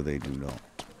 No, they do not.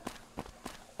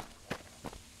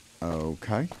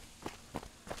 Okay.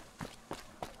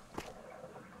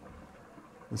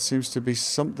 There seems to be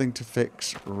something to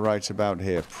fix right about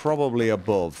here. Probably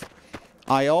above.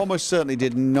 I almost certainly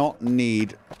did not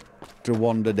need to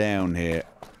wander down here.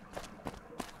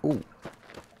 Ooh.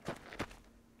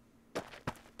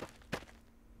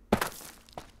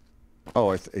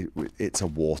 Oh, it's a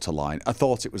water line. I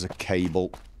thought it was a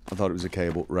cable.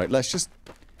 Right, let's just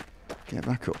get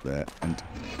back up there and...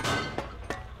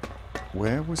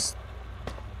 Where was...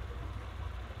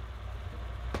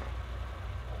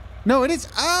 No, it is...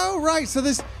 Oh, right, so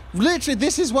this... Literally,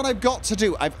 this is what I've got to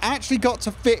do. I've actually got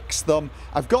to fix them.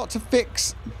 I've got to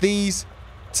fix these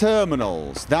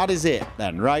terminals. That is it,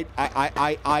 then, right?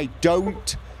 I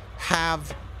don't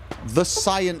have the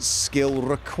science skill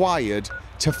required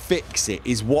to fix it,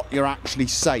 is what you're actually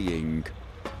saying.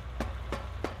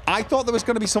 I thought there was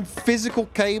going to be some physical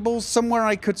cables somewhere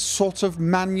I could sort of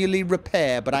manually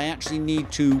repair, but I actually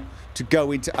need to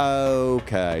go into...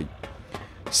 Okay.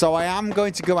 So I am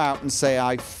going to go out and say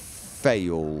I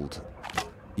failed.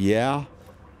 Yeah?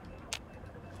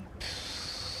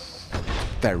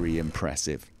 Very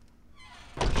impressive.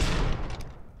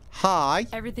 Hi.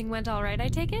 Everything went all right, I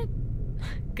take it?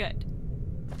 Good.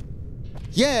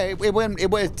 Yeah, it went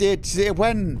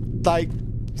like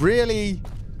really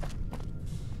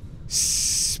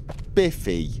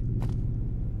spiffy.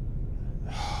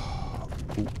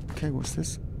 Okay, what's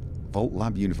this? Vault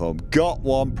Lab uniform. Got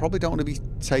one. Probably don't want to be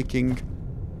taking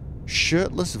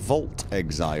shirtless Vault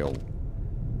Exile.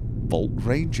 Vault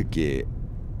Ranger gear.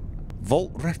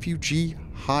 Vault Refugee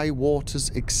High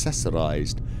Waters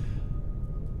accessorized.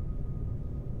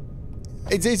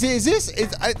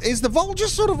 Is the vault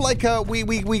just sort of like a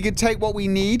we could take what we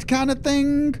need kind of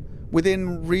thing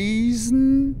within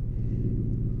reason?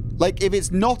 Like if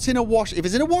it's not in a if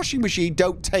it's in a washing machine,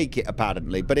 don't take it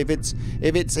apparently. But if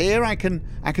it's here, I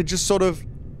could just sort of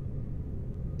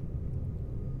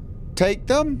take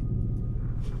them.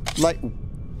 Like,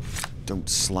 don't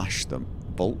slash them.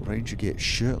 Vault Ranger gear,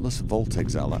 shirtless Vault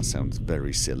Exile. That sounds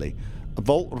very silly.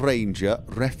 Vault Ranger,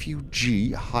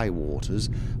 Refugee, High Waters,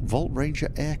 Vault Ranger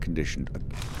air conditioned.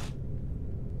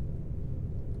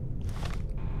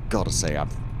 Gotta say,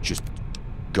 I've just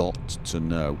got to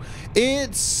know.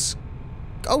 It's...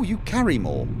 Oh, you carry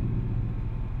more.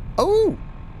 Oh!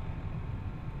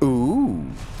 Ooh.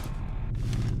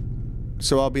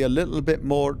 So I'll be a little bit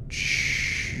more...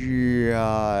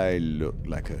 I look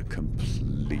like a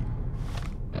complete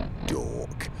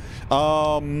dork.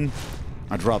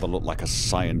 I'd rather look like a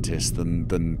scientist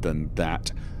than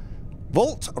that.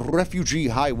 Vault Refugee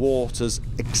High Waters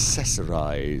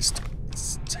accessorized.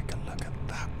 Let's take a look at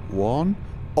that one.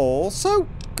 Also,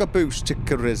 a boost to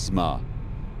charisma.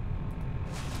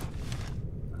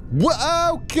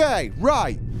 Okay,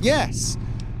 right, yes.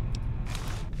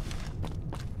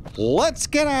 Let's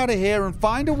get out of here and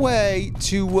find a way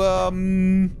to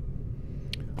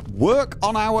work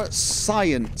on our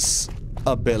science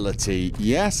ability.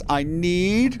 Yes, I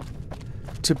need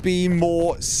to be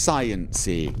more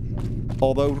sciencey.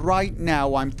 Although right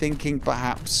now I'm thinking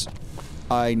perhaps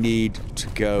I need to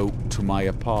go to my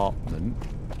apartment.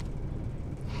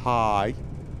 Hi.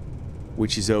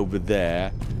 Which is over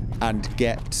there. And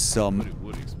get some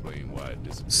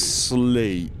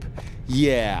sleep.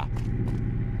 Yeah.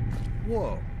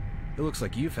 Whoa. It looks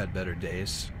like you've had better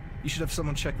days. You should have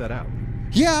someone check that out.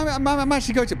 Yeah, I'm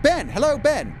actually going to... Ben! Hello,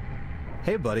 Ben!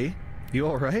 Hey, buddy. You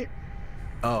alright?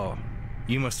 Oh,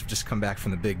 you must have just come back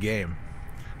from the big game.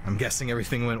 I'm guessing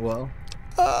everything went well?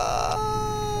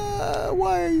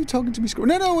 Why are you talking to me?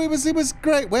 No, it was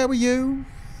great. Where were you?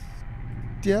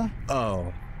 Yeah?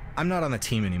 Oh, I'm not on the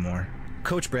team anymore.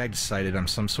 Coach Bragg decided I'm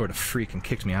some sort of freak and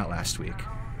kicked me out last week.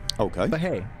 Okay. But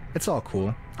hey, it's all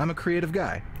cool. I'm a creative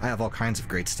guy. I have all kinds of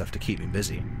great stuff to keep me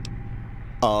busy.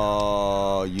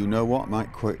 You know what?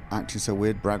 Might quit acting so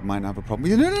weird. Bragg might have a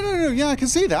problem. No. Yeah, I can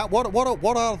see that. What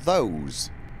are those?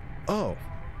 Oh,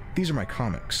 these are my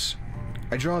comics.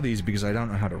 I draw these because I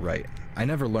don't know how to write. I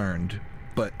never learned,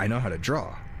 but I know how to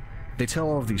draw. They tell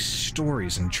all of these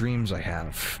stories and dreams I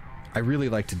have. I really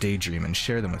like to daydream and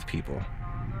share them with people.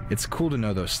 It's cool to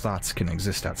know those thoughts can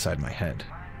exist outside my head.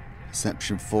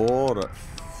 Perception 4.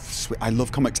 Sweet. I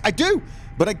love comics. I do!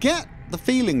 But I get the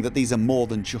feeling that these are more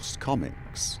than just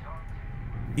comics.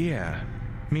 Yeah,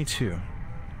 me too.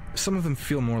 Some of them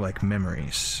feel more like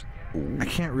memories. Ooh. I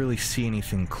can't really see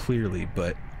anything clearly,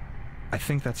 but I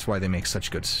think that's why they make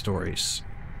such good stories.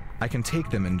 I can take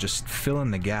them and just fill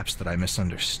in the gaps that I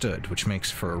misunderstood, which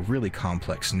makes for a really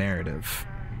complex narrative.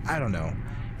 I don't know.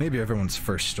 Maybe everyone's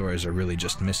first stories are really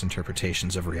just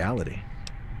misinterpretations of reality.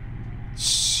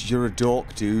 You're a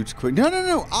dork, dude. Quick.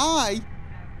 No.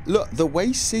 Look, the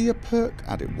way see a perk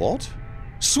added. What?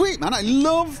 Sweet, man. I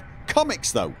love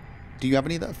comics, though. Do you have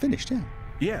any that are finished? Yeah.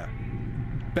 Yeah.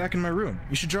 Back in my room.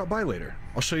 You should drop by later.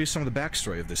 I'll show you some of the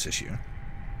backstory of this issue.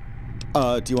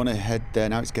 Do you want to head there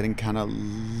now? It's getting kind of...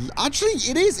 Actually,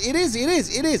 it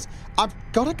is. I've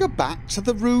got to go back to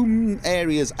the room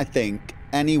areas, I think,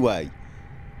 anyway.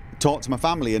 Talk to my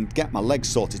family and get my legs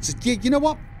sorted. So, you know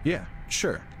what? Yeah,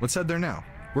 sure. Let's head there now.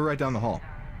 We're right down the hall.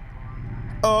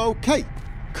 Okay.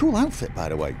 Cool outfit, by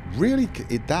the way. Really?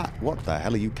 What the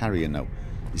hell are you carrying now?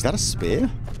 Is that a spear?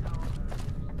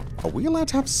 Are we allowed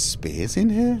to have spears in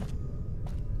here?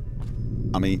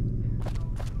 I mean...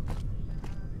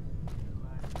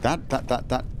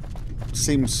 That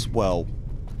seems, well...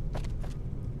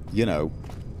 You know...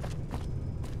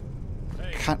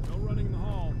 Hey, no running the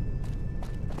hall.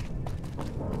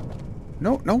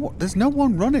 No, there's no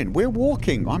one running. We're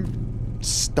walking. I'm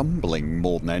stumbling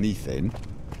more than anything.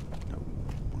 No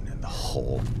one in the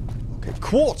hall. Okay,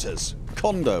 quarters.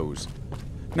 Condos.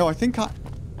 No, I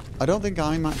don't think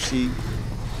I'm actually...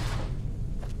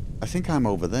 I think I'm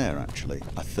over there, actually.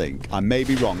 I think. I may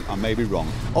be wrong.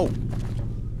 Oh!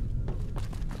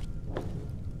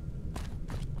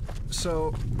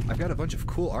 So, I've got a bunch of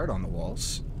cool art on the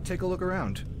walls. Take a look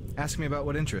around. Ask me about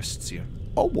what interests you.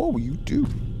 Oh, whoa, you do.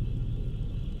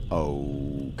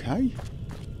 Okay.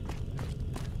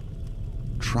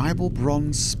 Tribal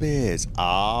bronze spears.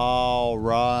 Oh,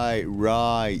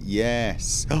 right,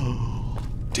 yes. Oh,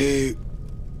 dude.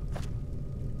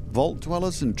 Vault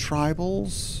dwellers and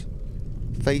tribals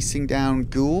facing down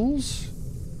ghouls.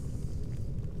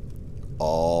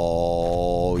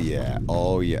 Oh, yeah.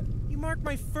 You marked my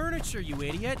my furniture, you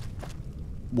idiot.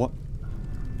 What?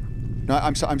 No,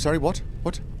 I'm sorry, what?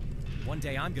 What? One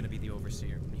day I'm gonna be the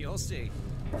overseer. You'll see.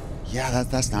 Yeah,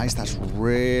 that's nice. That's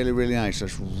really, really nice.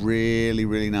 That's really,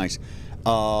 really nice.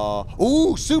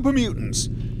 Ooh, super mutants.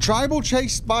 Tribal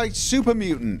chased by super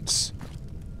mutants.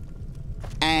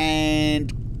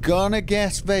 And gonna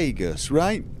guess Vegas,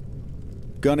 right?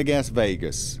 Gonna guess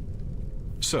Vegas.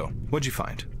 So, what'd you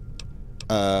find?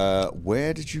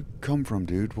 Where did you come from,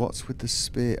 dude? What's with the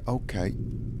spear? Okay.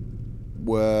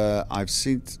 Where I've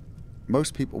seen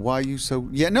most people. Why are you so?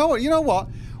 Yeah, no. You know what?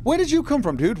 Where did you come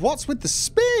from, dude? What's with the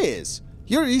spears?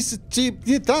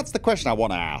 That's the question I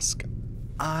want to ask.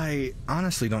 I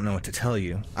honestly don't know what to tell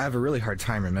you. I have a really hard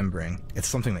time remembering. It's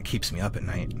something that keeps me up at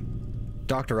night.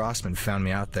 Dr. Osmond found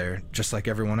me out there, just like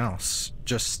everyone else.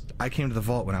 Just, I came to the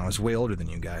vault when I was way older than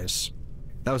you guys.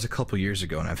 That was a couple years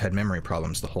ago, and I've had memory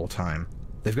problems the whole time.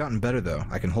 They've gotten better, though.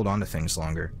 I can hold on to things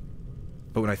longer.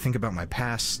 But when I think about my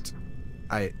past,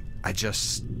 I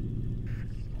just...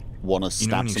 Want to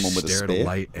stab someone with a spear? You stare at a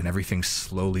light and everything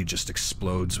slowly just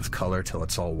explodes with color till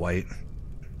it's all white?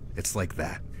 It's like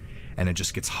that. And it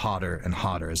just gets hotter and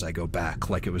hotter as I go back,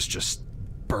 like it was just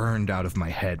burned out of my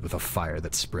head with a fire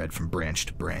that spread from branch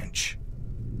to branch.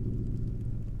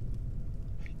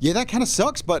 Yeah, that kind of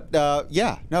sucks, but,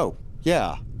 yeah,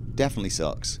 definitely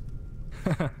sucks.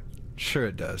 Sure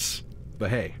it does.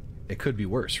 But hey, it could be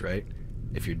worse, right?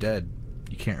 If you're dead,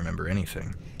 you can't remember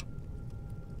anything.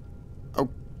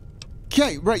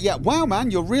 Okay, right, yeah. Wow,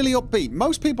 man, you're really upbeat.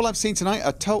 Most people I've seen tonight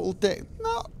are total dick.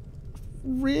 Not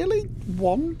really.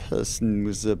 One person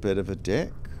was a bit of a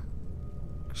dick.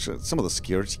 Some of the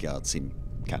security guards seem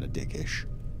kind of dickish.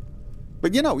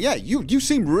 But you know, yeah, you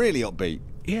seem really upbeat.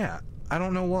 Yeah, I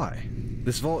don't know why.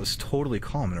 This vault is totally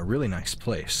calm and a really nice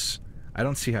place. I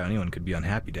don't see how anyone could be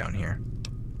unhappy down here.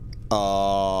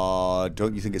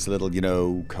 Don't you think it's a little, you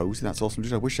know, cozy? That's awesome.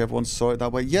 I wish everyone saw it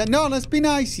that way. Yeah, no, let's be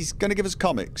nice. He's gonna give us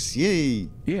comics. Yay.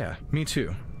 Yeah, me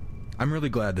too. I'm really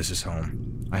glad this is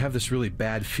home. I have this really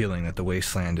bad feeling that the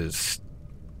wasteland is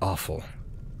awful,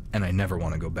 and I never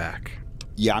want to go back.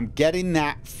 Yeah, I'm getting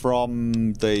that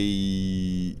from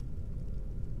the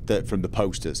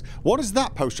posters. What is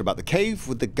that poster about? The cave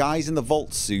with the guys in the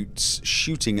vault suits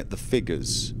shooting at the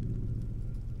figures.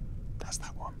 That's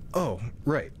that one. Oh,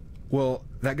 right. Well,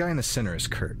 that guy in the center is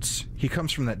Kurtz. He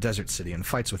comes from that desert city and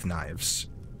fights with knives.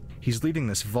 He's leading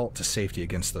this vault to safety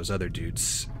against those other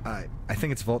dudes. I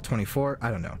think it's Vault 24, I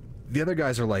don't know. The other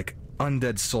guys are like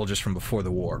undead soldiers from before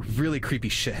the war, really creepy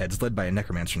shitheads led by a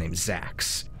necromancer named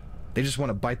Zax. They just want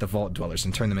to bite the vault dwellers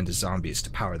and turn them into zombies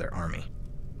to power their army.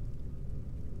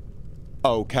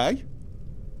 Okay.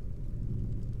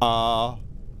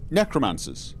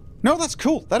 Necromancers. No, that's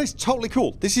cool. That is totally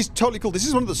cool. This is totally cool. This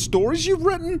is one of the stories you've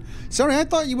written? Sorry, I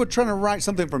thought you were trying to write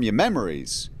something from your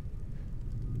memories.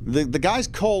 The guy's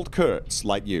called Kurtz,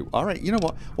 like you. Alright, you know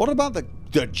what? What about the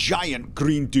giant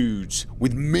green dudes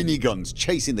with miniguns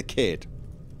chasing the kid?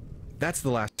 That's the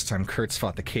last time Kurtz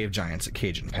fought the cave giants at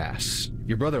Cajun Pass.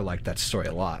 Your brother liked that story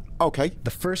a lot. Okay.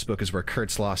 The first book is where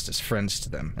Kurtz lost his friends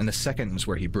to them, and the second is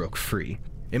where he broke free.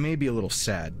 It may be a little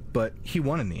sad, but he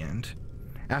won in the end.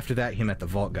 After that, he met the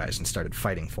Vault guys and started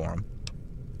fighting for him.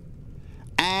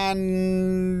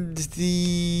 And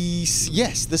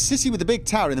yes, the city with the big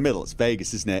tower in the middle. It's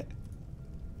Vegas, isn't it?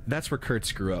 That's where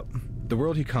Kurtz grew up. The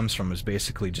world he comes from is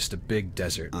basically just a big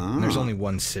desert, and there's only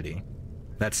one city.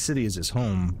 That city is his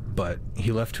home, but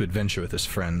he left to adventure with his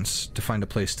friends, to find a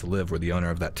place to live where the owner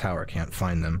of that tower can't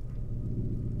find them.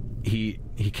 He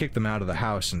kicked them out of the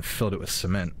house and filled it with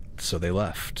cement, so they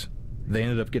left. They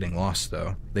ended up getting lost,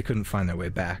 though. They couldn't find their way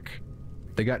back.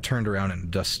 They got turned around in a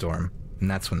dust storm, and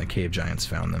that's when the cave giants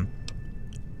found them.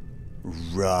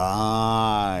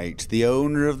 Right. The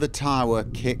owner of the tower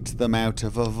kicked them out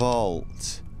of a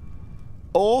vault.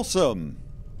 Awesome.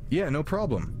 Yeah, no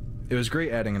problem. It was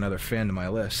great adding another fan to my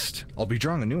list. I'll be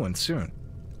drawing a new one soon.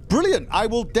 Brilliant. I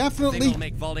will definitely... The thing that'll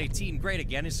make Vault 18 great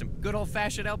again is some good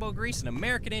old-fashioned elbow grease and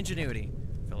American ingenuity.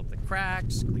 Fill up the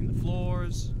cracks, clean the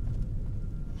floors...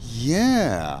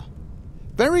 Yeah.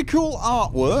 Very cool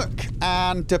artwork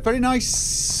and very nice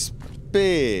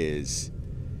spears.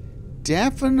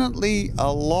 Definitely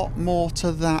a lot more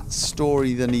to that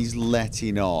story than he's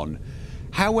letting on.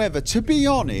 However, to be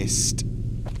honest,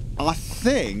 I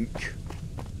think...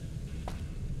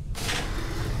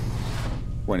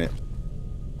 Wait a minute.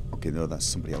 Okay, no, that's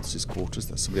somebody else's quarters.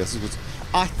 That's somebody else's quarters.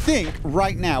 I think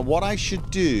right now what I should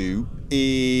do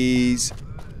is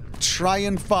try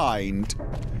and find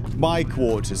my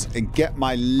quarters and get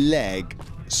my leg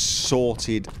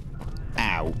sorted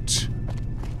out.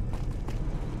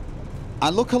 I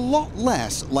look a lot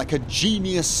less like a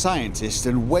genius scientist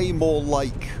and way more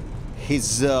like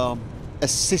his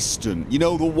assistant. You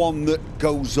know, the one that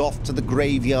goes off to the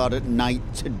graveyard at night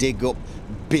to dig up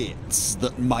bits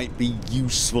that might be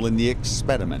useful in the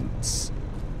experiments.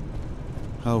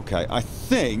 Okay, I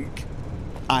think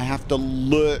I have to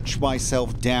lurch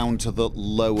myself down to the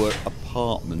lower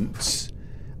apartments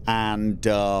and,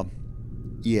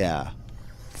 yeah,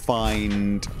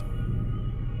 find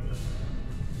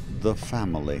the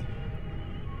family.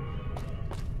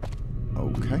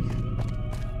 Okay.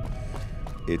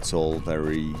 It's all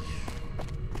very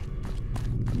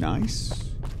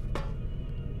nice.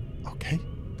 Okay.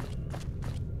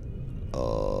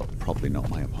 Probably not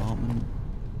my apartment.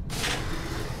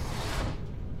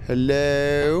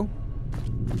 Hello?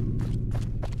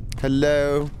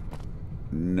 Hello?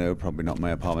 No, probably not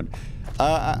my apartment.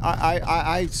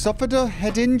 I suffered a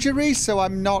head injury, so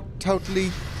I'm not totally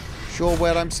sure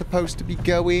where I'm supposed to be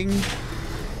going.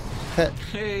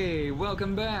 Hey,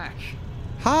 welcome back.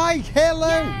 Hi,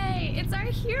 hello. Yay, it's our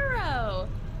hero.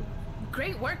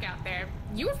 Great work out there.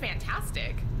 You were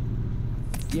fantastic.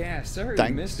 Yeah, sorry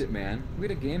Thanks. we missed it, man. We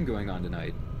had a game going on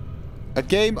tonight. A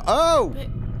game? Oh! But,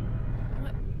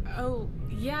 what? Oh,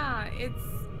 yeah,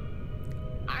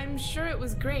 I'm sure it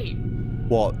was great.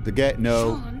 What? The game?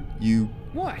 No. Sean? You...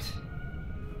 What?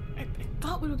 I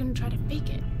thought we were gonna try to fake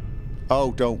it.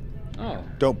 Oh, don't. Oh.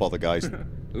 Don't bother, guys.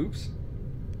 Oops.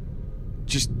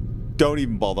 Just don't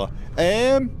even bother.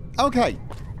 Okay.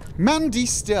 Mandy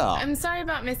Star. I'm sorry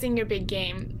about missing your big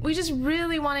game. We just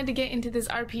really wanted to get into this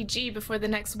RPG before the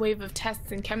next wave of tests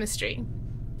in chemistry.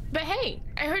 But hey,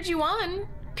 I heard you won.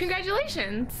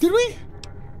 Congratulations. Did we?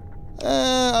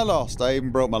 I lost. I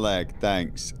even broke my leg.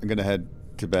 Thanks. I'm gonna head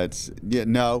to bed. Yeah,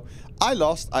 no. I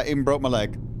lost. I even broke my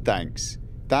leg. Thanks.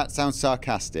 That sounds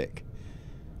sarcastic.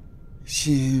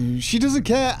 She doesn't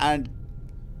care, and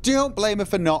don't blame her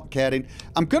for not caring.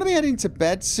 I'm gonna be heading to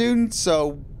bed soon,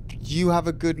 so you have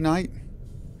a good night.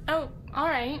 Oh, all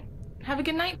right. Have a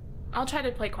good night. I'll try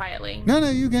to play quietly. No,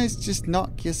 you guys just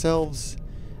knock yourselves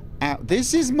out.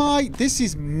 This is my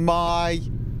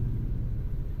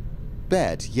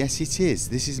bed. Yes, it is.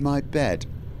 This is my bed.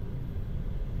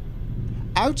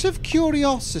 Out of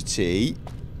curiosity,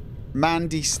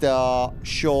 Mandy Star,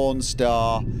 Sean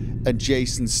Star, and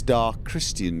Jason Star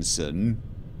Christiansen,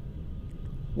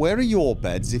 where are your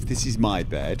beds if this is my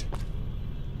bed?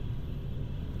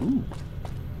 Ooh.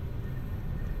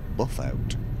 Buff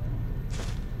out.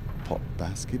 Pop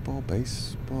basketball,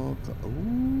 baseball.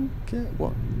 Okay,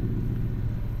 what?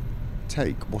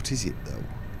 Take. What is it though?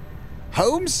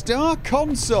 Homestar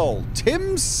console.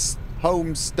 Tim's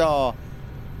Homestar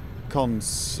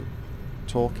console.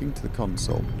 Talking to the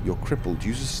console. You're crippled.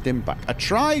 Use a stim pack. I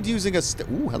tried using a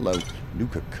Ooh, hello.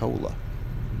 Nuka-Cola.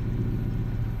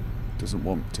 Doesn't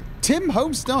want to. Tim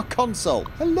Homestar console.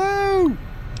 Hello.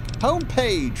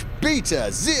 Homepage.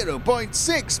 Beta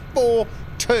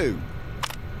 0.642.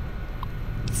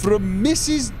 From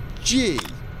Mrs. G.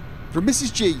 From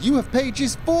Mrs. G, you have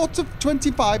pages 4 to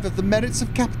 25 of The Merits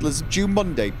of Capitalism due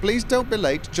Monday. Please don't be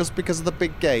late just because of the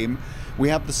big game. We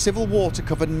have the Civil War to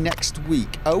cover next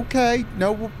week. Okay,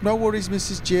 no worries,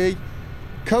 Mrs. G.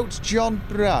 Coach John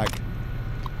Bragg.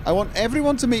 I want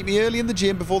everyone to meet me early in the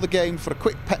gym before the game for a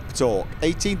quick pep talk.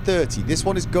 18:30. This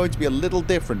one is going to be a little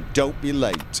different. Don't be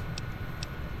late.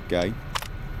 Okay.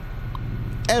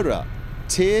 Error.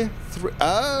 Tier 3.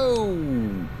 Oh!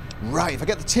 Right, if I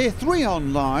get the Tier 3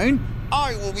 online,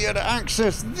 I will be able to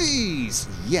access these.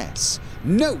 Yes.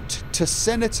 Note to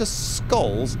Senator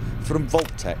Skulls from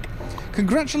Vault-Tec.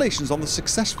 Congratulations on the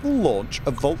successful launch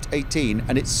of Vault 18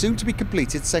 and its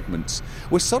soon-to-be-completed segments.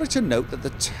 We're sorry to note that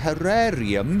the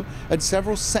terrarium and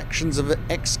several sections of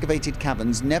excavated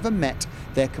caverns never met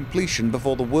their completion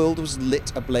before the world was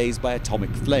lit ablaze by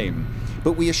atomic flame.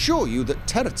 But we assure you that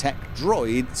Terratech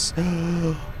droids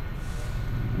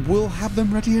will have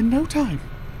them ready in no time.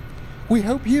 We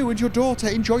hope you and your daughter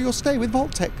enjoy your stay with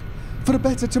Vault-Tec for a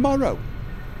better tomorrow.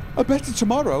 A better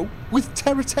tomorrow with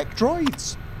Terratech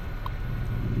droids.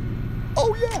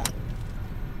 Oh, yeah.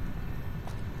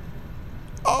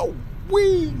 Oh,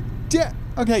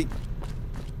 okay.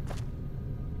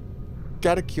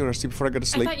 Got a curiosity before I go to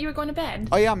sleep. I thought you were going to bed.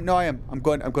 I am. No, I am. I'm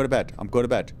going to bed. I'm going to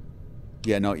bed.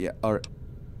 Yeah, not yet. All right.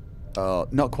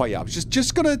 Not quite yet. I was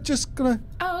just gonna.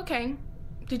 Oh, okay.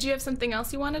 Did you have something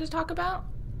else you wanted to talk about?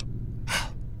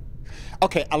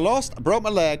 Okay, I broke my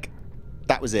leg.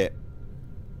 That was it.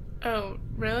 Oh,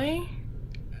 really?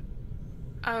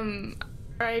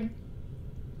 I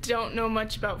don't know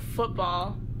much about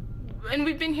football. And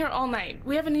we've been here all night.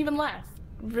 We haven't even left.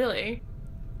 Really.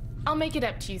 I'll make it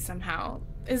up to you somehow.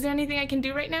 Is there anything I can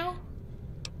do right now?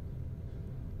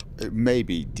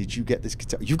 maybe, did you get this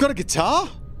guitar? You've got a guitar?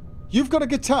 You've got a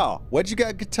guitar? Where'd you get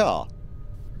a guitar?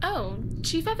 Oh,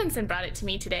 Chief Evanson brought it to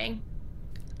me today.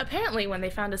 Apparently, when they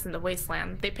found us in the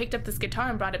wasteland, they picked up this guitar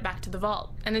and brought it back to the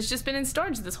vault, and it's just been in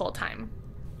storage this whole time.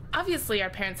 Obviously, our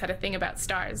parents had a thing about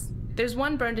stars. There's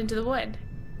one burned into the wood.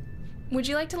 Would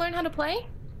you like to learn how to play?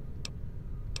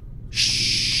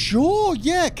 Sure,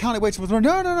 yeah. Can't wait till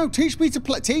tomorrow. No. Teach me to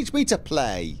play. Teach me to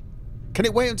play. Can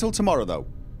it wait until tomorrow, though?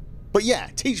 But yeah,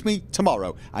 teach me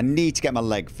tomorrow. I need to get my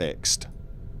leg fixed.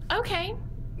 Okay.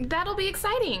 That'll be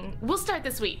exciting. We'll start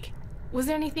this week. Was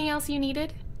there anything else you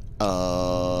needed?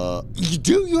 You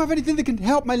do? You have anything that can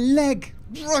help my leg?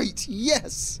 Right,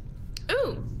 yes.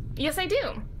 Ooh, yes I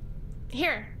do.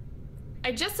 Here.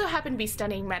 I just so happen to be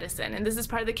studying medicine, and this is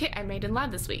part of the kit I made in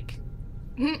lab this week.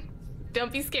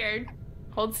 Don't be scared.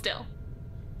 Hold still.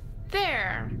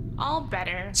 There. All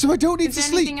better. So I don't need to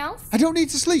sleep. Anything else? I don't need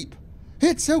to sleep.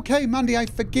 It's okay, Mandy, I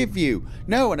forgive you.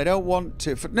 No, and I don't want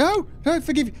to... No, I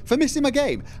forgive you for missing my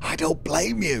game. I don't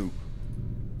blame you.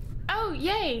 Oh,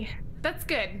 yay. That's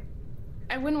good.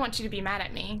 I wouldn't want you to be mad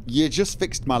at me. You just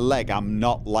fixed my leg. I'm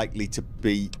not likely to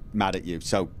be mad at you,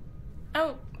 so...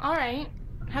 Oh, all right.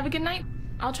 Have a good night.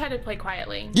 I'll try to play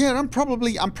quietly. Yeah, I'm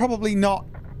probably not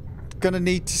gonna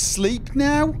need to sleep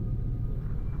now.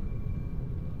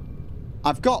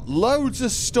 I've got loads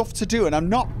of stuff to do and I'm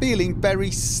not feeling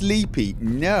very sleepy.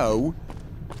 No,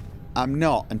 I'm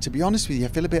not. And to be honest with you, I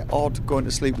feel a bit odd going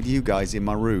to sleep with you guys in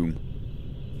my room.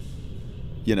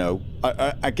 You know,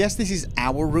 I guess this is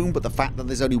our room, but the fact that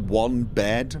there's only one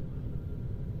bed,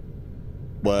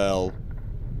 well,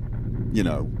 you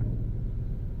know.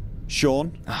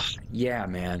 Sean? Yeah,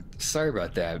 man. Sorry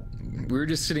about that. We were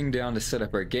just sitting down to set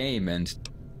up our game and...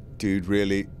 Dude,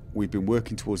 really? We've been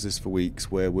working towards this for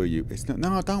weeks. Where were you? It's not...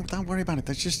 No, don't worry about it.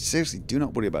 That's just... Seriously, do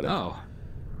not worry about it. Oh.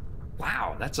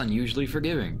 Wow, that's unusually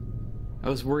forgiving. I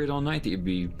was worried all night that you'd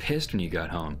be pissed when you got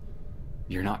home.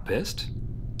 You're not pissed?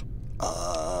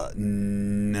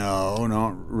 No,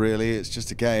 not really. It's just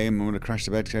a game. I'm going to crash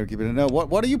the bed, give it a no.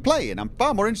 What are you playing? I'm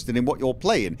far more interested in what you're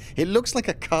playing. It looks like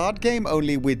a card game,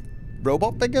 only with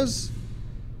robot figures.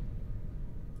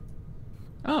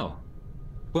 Oh.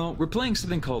 Well, we're playing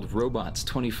something called Robots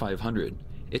 2500.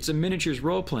 It's a miniatures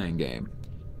role-playing game.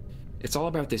 It's all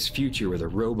about this future where the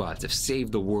robots have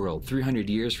saved the world 300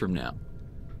 years from now.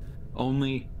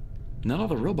 Only, not all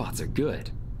the robots are good.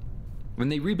 When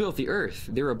they rebuilt the Earth,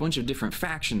 there were a bunch of different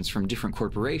factions from different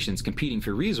corporations competing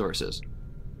for resources.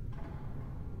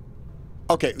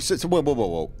 Okay, so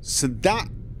whoa. So that...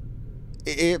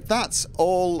 If that's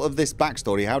all of this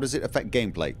backstory, how does it affect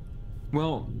gameplay?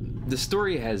 Well, the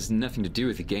story has nothing to do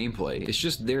with the gameplay. It's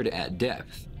just there to add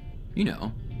depth. You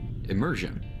know,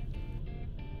 immersion.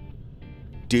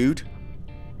 Dude,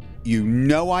 you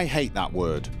know I hate that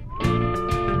word.